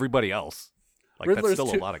 But everybody else. Like, Riddler's that's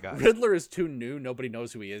still a lot of guys. Riddler is too new. Nobody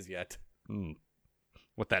knows who he is yet.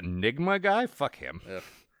 What, that Enigma guy? Fuck him. Ugh.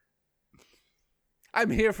 I'm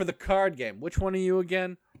here for the card game. Which one are you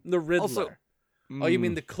again? The Riddler. Also, oh, you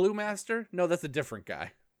mean the Clue Master? No, that's a different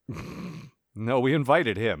guy. No, we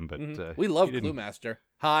invited him, but we love Clue Master.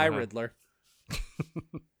 Hi, Riddler.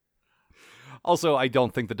 Also, I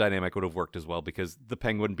don't think the dynamic would have worked as well because the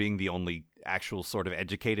Penguin being the only actual sort of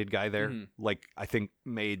educated guy there, like, I think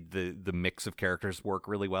made the mix of characters work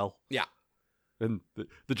really well. Yeah. And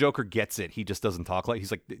the Joker gets it. He just doesn't talk like,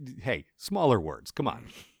 he's like, hey, smaller words. Come on.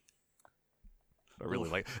 I really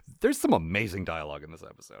like, there's some amazing dialogue in this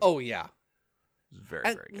episode. Oh, yeah. Very,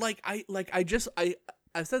 and, very good.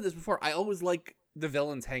 I've said this before. I always like the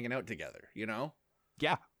villains hanging out together, you know?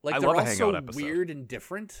 Yeah. Like, I they're love a all hangout so episode. weird and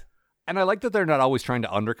different. And I like that they're not always trying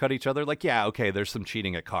to undercut each other. Like, yeah, okay, there's some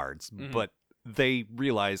cheating at cards, but they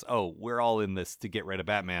realize, oh, we're all in this to get rid of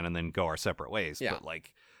Batman and then go our separate ways. Yeah. But,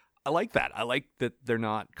 like, I like that. I like that they're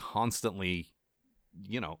not constantly,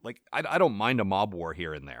 you know, like, I don't mind a mob war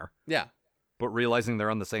here and there. Yeah. But realizing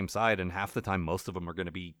they're on the same side, and half the time most of them are going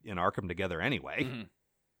to be in Arkham together anyway.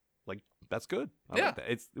 Like, that's good. I like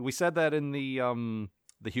that. We said that in the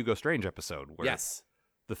Hugo Strange episode where yes.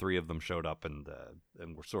 the three of them showed up and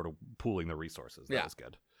we're sort of pooling the resources. That Yeah. was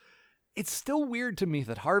good. It's still weird to me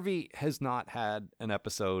that Harvey has not had an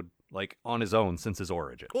episode like on his own since his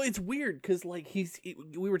origin. Well, it's weird because like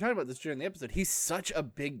we were talking about this during the episode. He's such a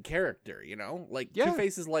big character, you know. Like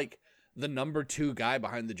Two-Face is like the number 2 guy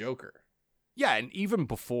behind the Joker. Yeah, and even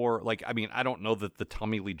before, like, I mean, I don't know that the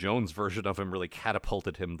Tommy Lee Jones version of him really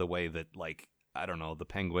catapulted him the way that, like, I don't know, the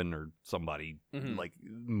Penguin or somebody, like,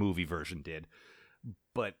 movie version did.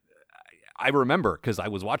 But I remember, because I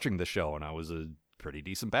was watching the show, and I was a pretty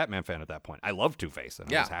decent Batman fan at that point. I love Two-Face,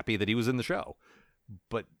 and I was happy that he was in the show.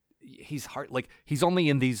 But he's hard, like, he's only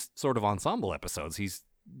in these sort of ensemble episodes. He's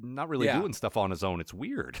not really doing stuff on his own. It's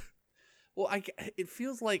weird. Well, it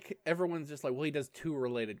feels like everyone's just like, well, he does 2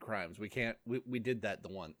 related crimes. We did that the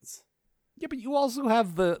once. Yeah, but you also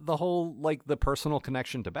have the whole, like, the personal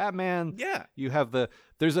connection to Batman. Yeah. You have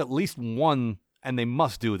there's at least one, and they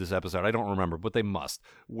must do this episode, I don't remember, but they must,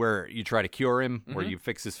 where you try to cure him, where you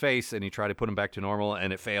fix his face, and you try to put him back to normal,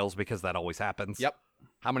 and it fails because that always happens. Yep.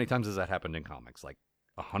 How many times has that happened in comics? Like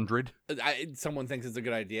 100? Someone thinks it's a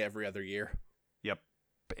good idea every other year. Yep.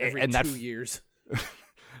 Every 2 years.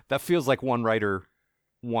 That feels like one writer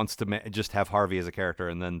wants to just have Harvey as a character,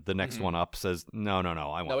 and then the next one up says, no, I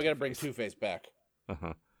want No, we got to bring Two-Face back.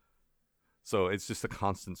 So it's just a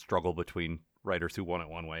constant struggle between writers who want it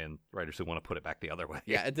one way and writers who want to put it back the other way.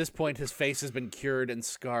 Yeah, at this point, his face has been cured and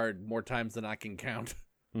scarred more times than I can count.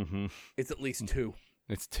 It's at least 2.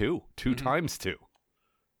 It's 2. 2 times 2.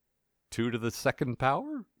 2 to the second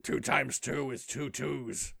power? 2 times 2 is 2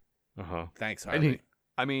 2s. Thanks, And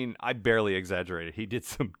Harvey. I barely exaggerated. He did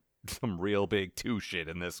some real big 2 shit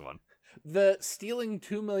in this one. The stealing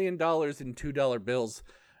 $2 million in $2 bills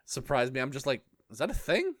surprised me. I'm just like, is that a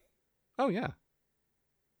thing? Oh, yeah.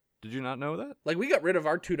 Did you not know that? Like, we got rid of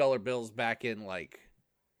our $2 bills back in, like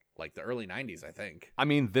the early 90s, I think. I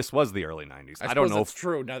mean, this was the early 90s. I don't know if that's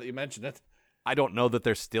true now that you mention it. I don't know that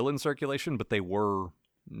they're still in circulation, but they were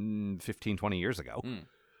 15, 20 years ago.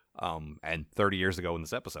 And 30 years ago when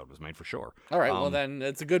this episode was made, for sure. All right, well, then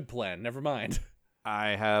it's a good plan. Never mind. I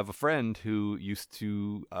have a friend who used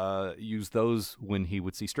to use those when he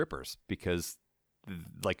would see strippers because,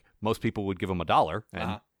 like, most people would give him $1,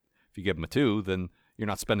 and if you give him a 2, then you're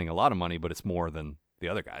not spending a lot of money, but it's more than the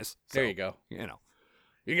other guys. So, there you go. You know.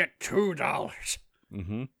 You get $2.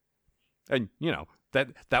 And, you know,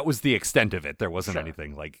 that was the extent of it. There wasn't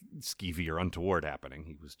anything, like, skeevy or untoward happening.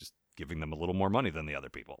 He was just giving them a little more money than the other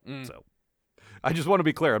people. So I just want to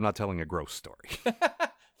be clear, I'm not telling a gross story.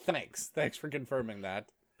 Thanks for confirming that.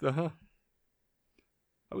 I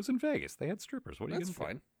was in Vegas. They had strippers. What are you That's gonna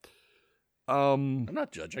fine. do? I'm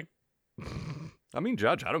not judging. I mean,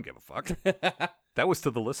 judge, I don't give a fuck. That was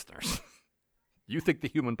to the listeners. You think the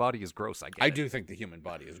human body is gross, I get it. I do think the human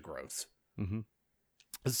body is gross.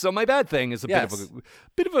 So my bad thing is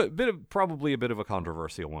probably a bit of a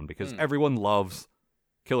controversial one because everyone loves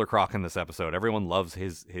Killer Croc in this episode. Everyone loves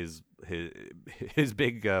his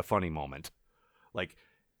big funny moment. Like,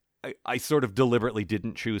 I sort of deliberately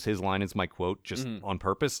didn't choose his line as my quote just on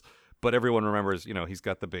purpose, but everyone remembers, you know, he's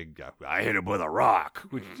got the big, I hit him with a rock,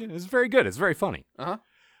 which is very good. It's very funny.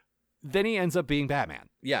 Then he ends up being Batman.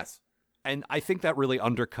 Yes. And I think that really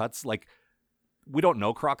undercuts, like, we don't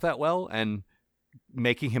know Croc that well, and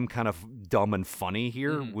making him kind of dumb and funny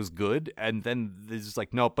here was good, and then it's just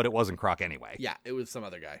like, nope, but it wasn't Croc anyway. Yeah, it was some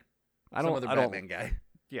other guy. I Some other Batman guy.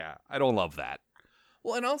 Yeah, I don't love that.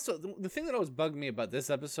 Well, and also, the thing that always bugged me about this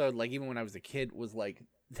episode, like, even when I was a kid, was, like,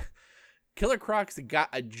 Killer Croc's got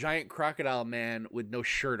a giant crocodile man with no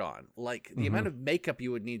shirt on. Like, the amount of makeup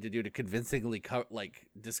you would need to do to convincingly,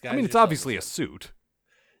 disguise I mean, it's yourself obviously a suit.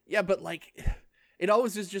 Yeah, but, like, it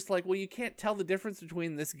always is just like, well, you can't tell the difference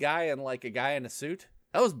between this guy and, like, a guy in a suit.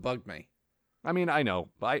 That always bugged me. I mean, I know.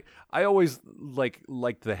 I always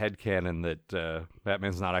liked the headcanon that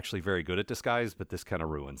Batman's not actually very good at disguise, but this kind of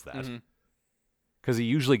ruins that. Because he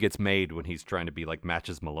usually gets made when he's trying to be like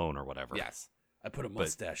Matches Malone or whatever. Yes. I put a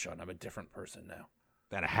mustache on. I'm a different person now.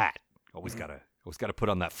 And a hat. Always gotta put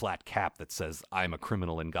on that flat cap that says, I'm a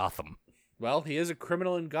criminal in Gotham. Well, he is a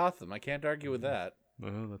criminal in Gotham. I can't argue with that.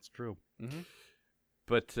 That's true.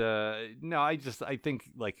 But no, I think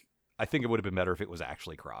it would have been better if it was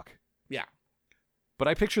actually Croc. Yeah. But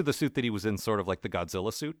I picture the suit that he was in sort of like the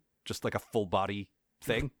Godzilla suit, just like a full body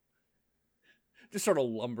thing. Just sort of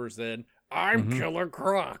lumbers in. I'm Killer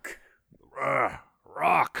Croc.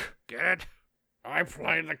 Rock, get it? I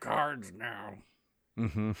play the cards now.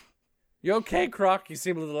 Mm-hmm. You okay, Croc? You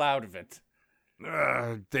seem a little out of it.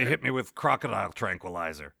 They hit me with crocodile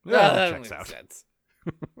tranquilizer. That checks makes out. sense.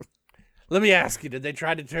 Let me ask you, did they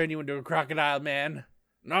try to turn you into a crocodile man?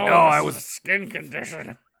 No, I was a skin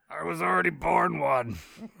condition. I was already born one.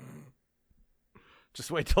 Just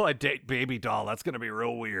wait till I date Baby Doll. That's going to be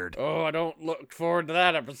real weird. Oh, I don't look forward to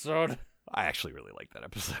that episode. I actually really like that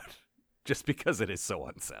episode. Just because it is so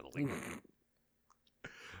unsettling.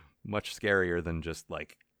 Much scarier than just,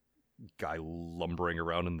 like, guy lumbering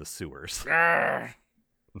around in the sewers. Well,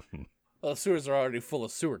 the sewers are already full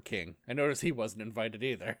of Sewer King. I noticed he wasn't invited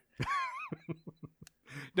either.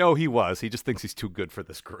 No, he was. He just thinks he's too good for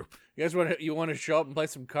this group. You guys want to show up and play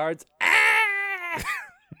some cards?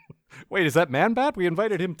 Wait, is that Man-Bat? We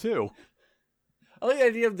invited him too. I like the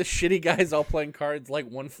idea of the shitty guys all playing cards like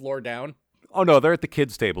one floor down. Oh no, they're at the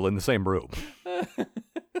kids' table in the same room.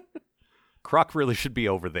 Croc really should be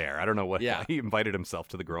over there. I don't know what. Yeah. He invited himself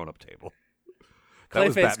to the grown-up table. That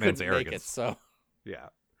was Batman's arrogance. Make it, so yeah.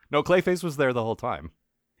 No, Clayface was there the whole time.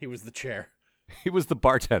 He was the chair. He was the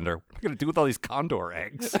bartender. What am I going to do with all these condor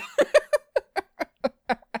eggs?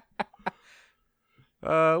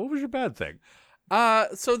 What was your bad thing?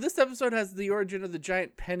 So this episode has the origin of the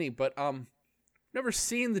giant penny, but never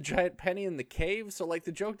seen the giant penny in the cave, so like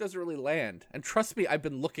the joke doesn't really land. And trust me, I've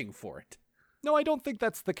been looking for it. No, I don't think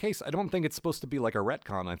that's the case. I don't think it's supposed to be like a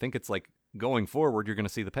retcon. I think it's like going forward, you're going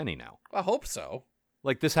to see the penny now. I hope so.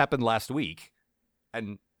 Like this happened last week,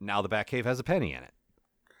 and now the Batcave has a penny in it.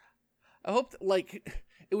 I hope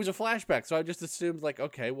it was a flashback, so I just assumed like,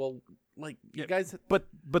 okay, well, like you guys. But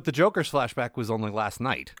the Joker's flashback was only last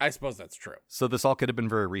night. I suppose that's true. So this all could have been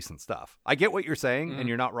very recent stuff. I get what you're saying, and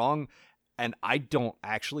you're not wrong. And I don't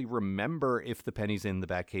actually remember if the penny's in the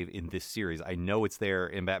Batcave in this series. I know it's there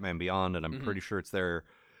in Batman Beyond, and I'm pretty sure it's there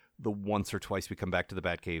the once or twice we come back to the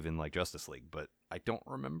Batcave in like Justice League. But I don't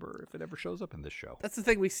remember if it ever shows up in this show. That's the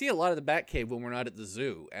thing. We see a lot of the Batcave when we're not at the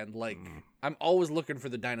zoo, and like I'm always looking for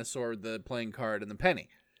the dinosaur, the playing card, and the penny.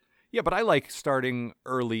 Yeah, but I like starting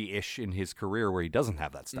early-ish in his career where he doesn't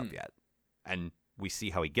have that stuff yet, and we see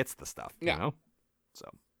how he gets the stuff. You know, so.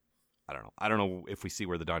 I don't know. I don't know if we see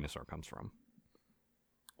where the dinosaur comes from.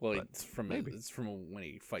 Well, it's from when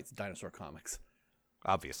he fights dinosaur comics.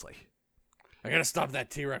 Obviously. I gotta stop that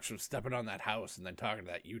T-Rex from stepping on that house and then talking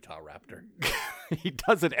to that Utah raptor. He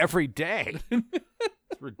does it every day.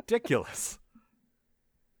 It's ridiculous.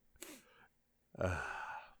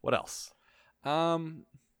 What else?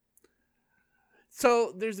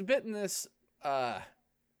 So there's a bit in this.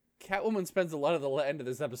 Catwoman spends a lot of the end of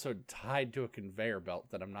this episode tied to a conveyor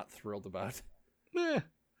belt that I'm not thrilled about.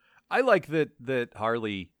 I like that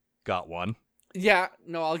Harley got one. Yeah,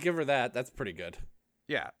 no, I'll give her that. That's pretty good.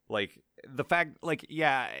 Yeah, like the fact, like,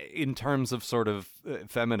 yeah, in terms of sort of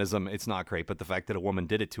feminism, it's not great, but the fact that a woman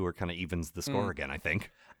did it to her kind of evens the score again, I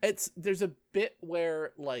think. There's a bit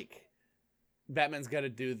where, like, Batman's got to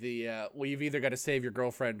do the, well, you've either got to save your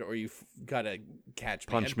girlfriend or you've got to catch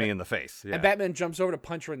me. Punch me in the face. Yeah. And Batman jumps over to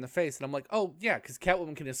punch her in the face, and I'm like, oh, yeah, because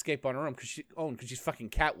Catwoman can escape on her own because she's fucking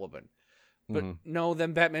Catwoman. But no,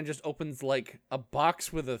 then Batman just opens, like, a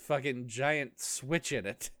box with a fucking giant switch in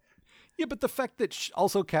it. Yeah, but the fact that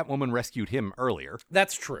also Catwoman rescued him earlier.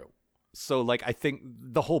 That's true. So, like, I think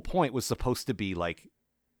the whole point was supposed to be, like,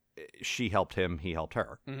 she helped him, he helped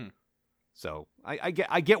her. Mm-hmm. So I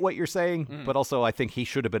get what you're saying, but also I think he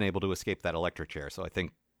should have been able to escape that electric chair. So I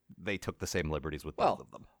think they took the same liberties with Well, both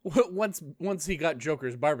of them. Once he got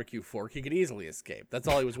Joker's barbecue fork, he could easily escape. That's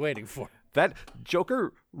all he was waiting for. That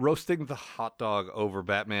Joker roasting the hot dog over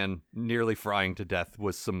Batman nearly frying to death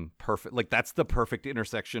was some perfect, like, that's the perfect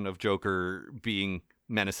intersection of Joker being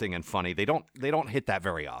menacing and funny. They don't hit that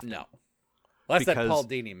very often. No. Well, that's that Because- Paul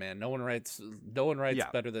Dini, man. No one writes Yeah.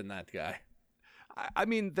 better than that guy. I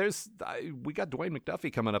mean, we got Dwayne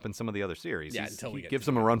McDuffie coming up in some of the other series. Yeah, until we he get gives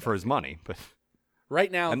to him a Dwayne run for his money, but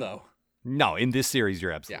Right now, And- though. no, in this series,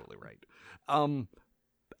 you're absolutely right.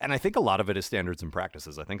 And I think a lot of it is standards and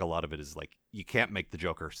practices. I think a lot of it is like, you can't make the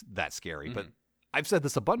Joker that scary. But I've said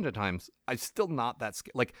this a bunch of times. I'm still not that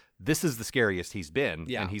scary. Like, this is the scariest he's been,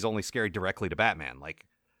 Yeah. and he's only scary directly to Batman. Like,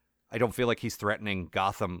 I don't feel like he's threatening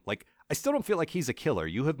Gotham. Like, I still don't feel like he's a killer.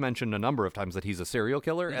 You have mentioned a number of times that he's a serial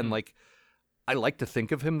killer, and like, I like to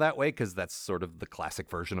think of him that way because that's sort of the classic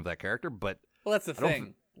version of that character. But Well, that's the I don't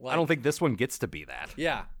thing. I don't think this one gets to be that.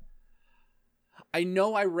 Yeah. I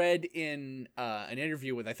know I read in an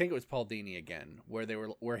interview with, I think it was Paul Dini again,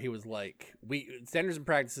 where he was like, standards and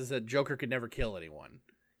practices said Joker could never kill anyone.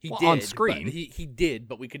 He Well, did on screen. but he did,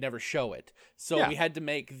 but we could never show it. So Yeah. we had to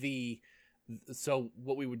make so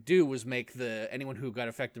what we would do was make anyone who got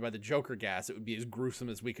affected by the Joker gas, it would be as gruesome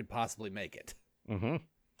as we could possibly make it. Mm-hmm.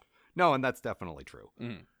 No, and that's definitely true.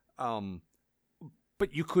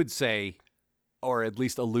 But you could say, or at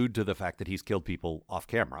least allude to the fact that he's killed people off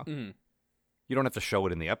camera. You don't have to show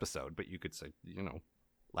it in the episode, but you could say,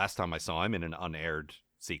 last time I saw him in an unaired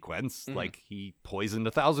sequence, like, he poisoned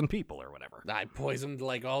 1,000 people or whatever. I poisoned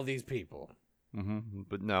like all these people.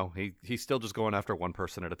 But no, he's still just going after one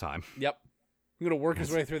person at a time. Yep. I'm gonna work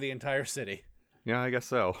his way through the entire city. Yeah, I guess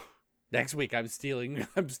so. Next week, I'm stealing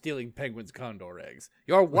Penguin's condor eggs.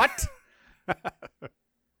 You're what?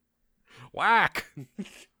 Whack!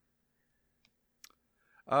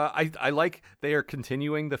 I like they are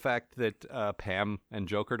continuing the fact that Pam and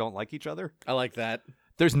Joker don't like each other. I like that.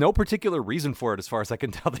 There's no particular reason for it as far as I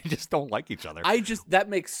can tell. They just don't like each other. That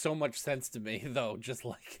makes so much sense to me, though. Just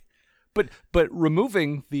like, But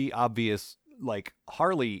removing the obvious, like,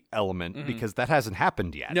 Harley element, because that hasn't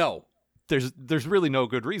happened yet. no. There's really no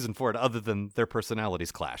good reason for it other than their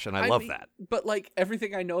personalities clash, and I love that. But like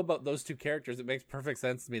everything I know about those two characters, it makes perfect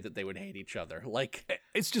sense to me that they would hate each other. Like,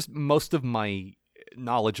 It's just most of my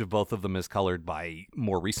knowledge of both of them is colored by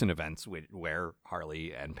more recent events where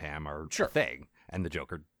Harley and Pam are Sure. a thing, and the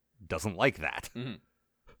Joker doesn't like that.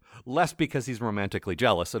 Less because he's romantically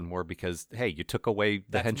jealous and more because, hey, you took away the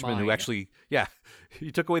That's henchman who mine. actually,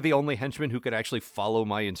 you took away the only henchman who could actually follow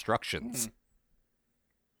my instructions.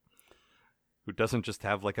 Who doesn't just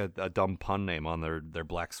have like a dumb pun name on their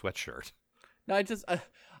black sweatshirt. no,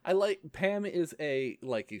 I like Pam is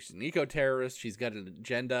she's an eco-terrorist. She's got an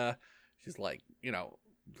agenda. She's like,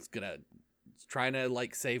 trying to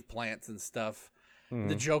like save plants and stuff.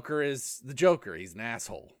 The Joker is the Joker. He's an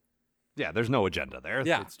asshole. Yeah, there's no agenda there.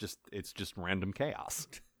 Yeah. It's just random chaos.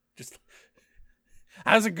 Just,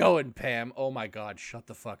 how's it going, Pam? Oh my God, shut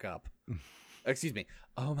the fuck up. Excuse me.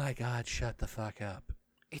 Oh my God, shut the fuck up.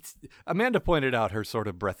 It's Amanda pointed out her sort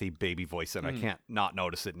of breathy baby voice, and I can't not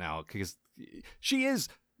notice it now because she is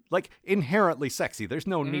like inherently sexy. There's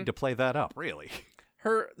no need to play that up, really.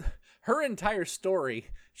 Her entire story,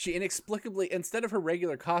 she inexplicably, instead of her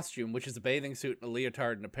regular costume, which is a bathing suit and a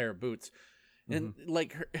leotard and a pair of boots, and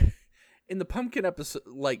like her in the pumpkin episode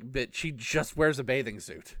bit, she just wears a bathing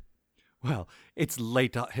suit. Well, it's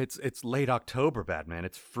late October, Batman.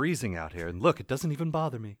 It's freezing out here, and look, it doesn't even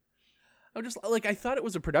bother me. I'm just like, I thought it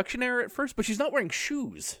was a production error at first, but she's not wearing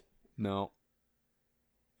shoes. No.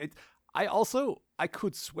 I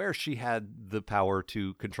could swear she had the power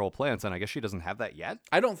to control plants, and I guess she doesn't have that yet.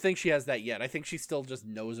 I don't think she has that yet. I think she still just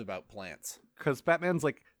knows about plants. Because Batman's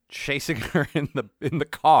like chasing her in the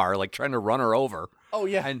car, like trying to run her over. Oh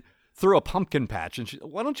yeah, And through a pumpkin patch, and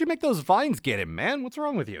why don't you make those vines get him, man? What's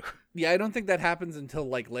wrong with you? yeah. I don't think that happens until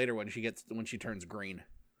like later when she turns green.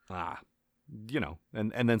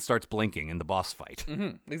 And then starts blinking in the boss fight.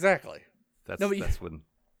 Exactly. That's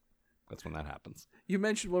when that happens. You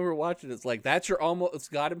mentioned when we were watching, it's like, that's your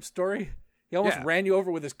almost got him story? He almost Yeah. ran you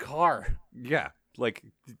over with his car. Yeah, like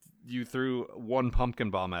you threw one pumpkin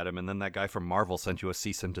bomb at him, and then that guy from Marvel sent you a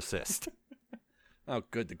cease and desist. Oh,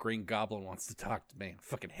 good. The Green Goblin wants to talk to me. I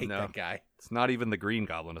fucking hate No. that guy. It's not even the Green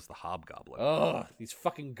Goblin; it's the Hobgoblin. Oh, these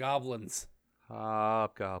fucking goblins.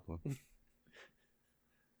 Hobgoblin.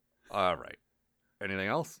 All right. Anything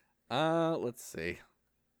else? Let's see.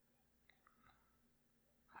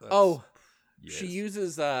 Yes. She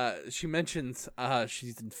uses. She mentions.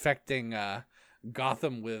 She's infecting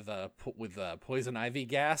Gotham with poison ivy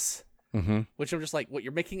gas. Mm-hmm. Which I'm just like, what?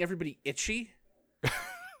 You're making everybody itchy?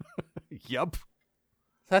 Yup.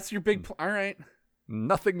 That's your big... All right.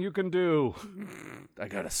 Nothing you can do. I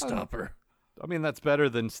gotta stop her. I mean, that's better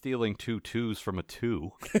than stealing 2 2s from a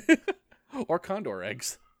 2. Or condor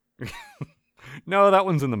eggs. No, that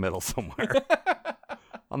one's in the middle somewhere.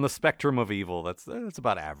 On the spectrum of evil, that's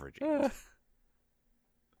about average.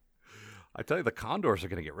 I tell you, the condors are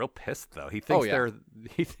going to get real pissed, though. He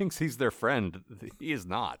thinks he's their friend. He is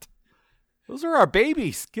not. Those are our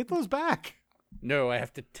babies. Get those back. No, I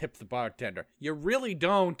have to tip the bartender. You really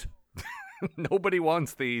don't. Nobody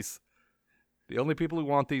wants these. The only people who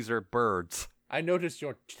want these are birds. I noticed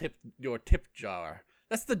your tip jar.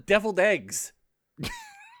 That's the deviled eggs.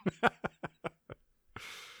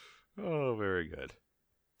 Oh, very good.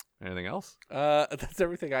 Anything else? That's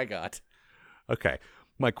everything I got. Okay.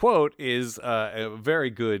 My quote is a very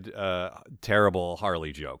good, terrible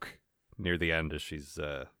Harley joke near the end as she's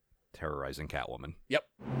terrorizing Catwoman. Yep.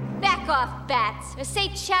 Back off, Bats, or say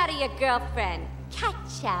ciao to your girlfriend. Cat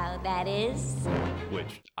chow, that is.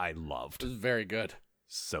 Which I loved. It was very good.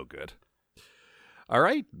 So good. All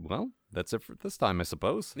right. Well, that's it for this time, I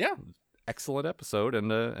suppose. Yeah. Excellent episode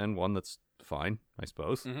and one that's fine, I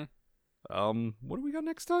suppose. Mm-hmm. What do we got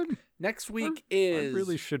next time? Next week is... I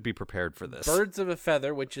really should be prepared for this. Birds of a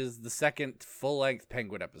Feather, which is the second full-length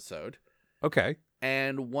Penguin episode. Okay.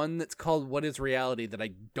 And one that's called What is Reality that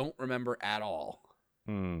I don't remember at all.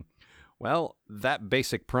 Well, that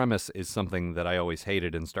basic premise is something that I always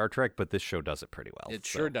hated in Star Trek, but this show does it pretty well. It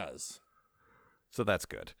sure does. So that's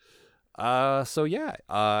good.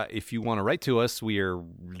 If you want to write to us, we are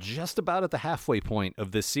just about at the halfway point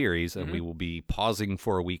of this series, and we will be pausing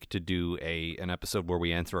for a week to do an episode where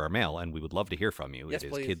we answer our mail, and we would love to hear from you. Yes, it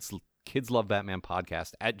is please.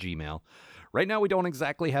 kidslovebatmanpodcast @gmail.com. Right now, we don't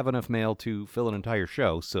exactly have enough mail to fill an entire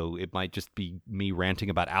show, so it might just be me ranting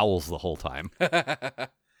about owls the whole time.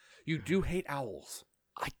 You do hate owls.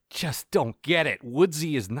 I just don't get it.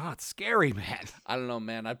 Woodsy is not scary, man. I don't know,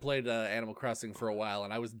 man. I played Animal Crossing for a while,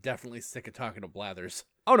 and I was definitely sick of talking to Blathers.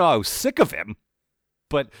 Oh, no, I was sick of him.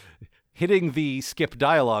 But hitting the skip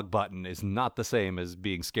dialogue button is not the same as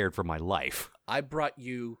being scared for my life. I brought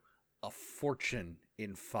you a fortune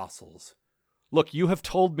in fossils. Look, you have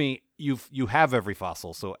told me you have every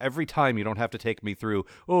fossil, so every time you don't have to take me through,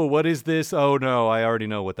 oh, what is this? Oh, no, I already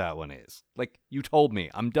know what that one is. Like, you told me.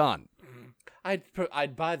 I'm done.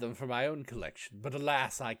 I'd buy them for my own collection, but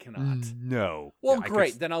alas, I cannot. No. Well, Yeah,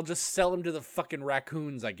 great. Then I'll just sell them to the fucking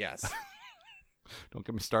raccoons, I guess. Don't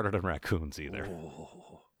get me started on raccoons either.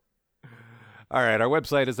 Oh. All right, our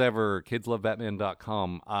website is ever,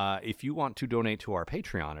 kidslovebatman.com. If you want to donate to our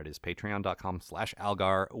Patreon, it is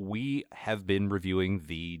patreon.com/Algar. We have been reviewing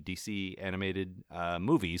the DC animated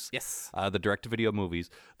movies. Yes. The direct-to-video movies.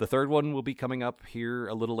 The third one will be coming up here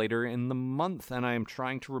a little later in the month, and I am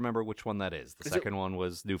trying to remember which one that is. The second one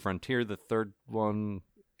was New Frontier. The third one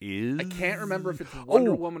is... I can't remember if it's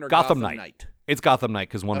Wonder Woman or Gotham Knight. It's Gotham Knight,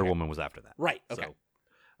 because Wonder Woman was after that. Right, okay. So,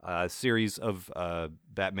 series of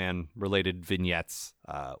Batman-related vignettes.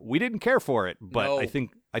 We didn't care for it, but No. I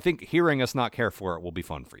think hearing us not care for it will be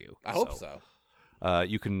fun for you. I hope so.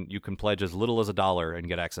 You can pledge as little as $1 and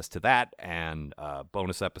get access to that and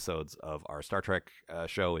bonus episodes of our Star Trek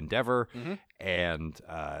show Endeavor and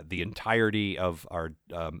the entirety of our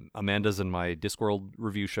Amanda's and my Discworld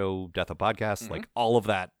review show Death of Podcast. Like all of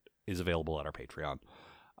that is available at our Patreon.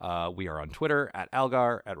 We are on Twitter at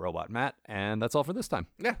Algar, at RobotMatt, and that's all for this time.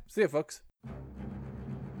 Yeah, see you, folks.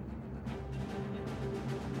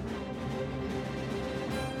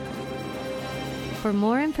 For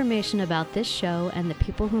more information about this show and the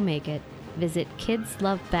people who make it, visit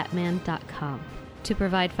kidslovebatman.com. To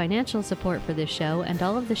provide financial support for this show and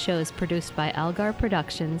all of the shows produced by Algar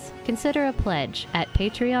Productions, consider a pledge at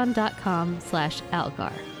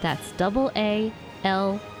patreon.com/Algar. That's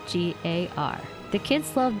AALGAR. The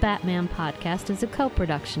Kids Love Batman podcast is a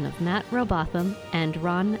co-production of Matt Robotham and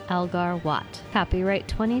Ron Algar Watt. Copyright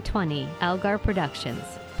 2020, Algar Productions.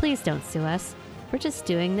 Please don't sue us. We're just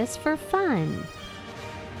doing this for fun.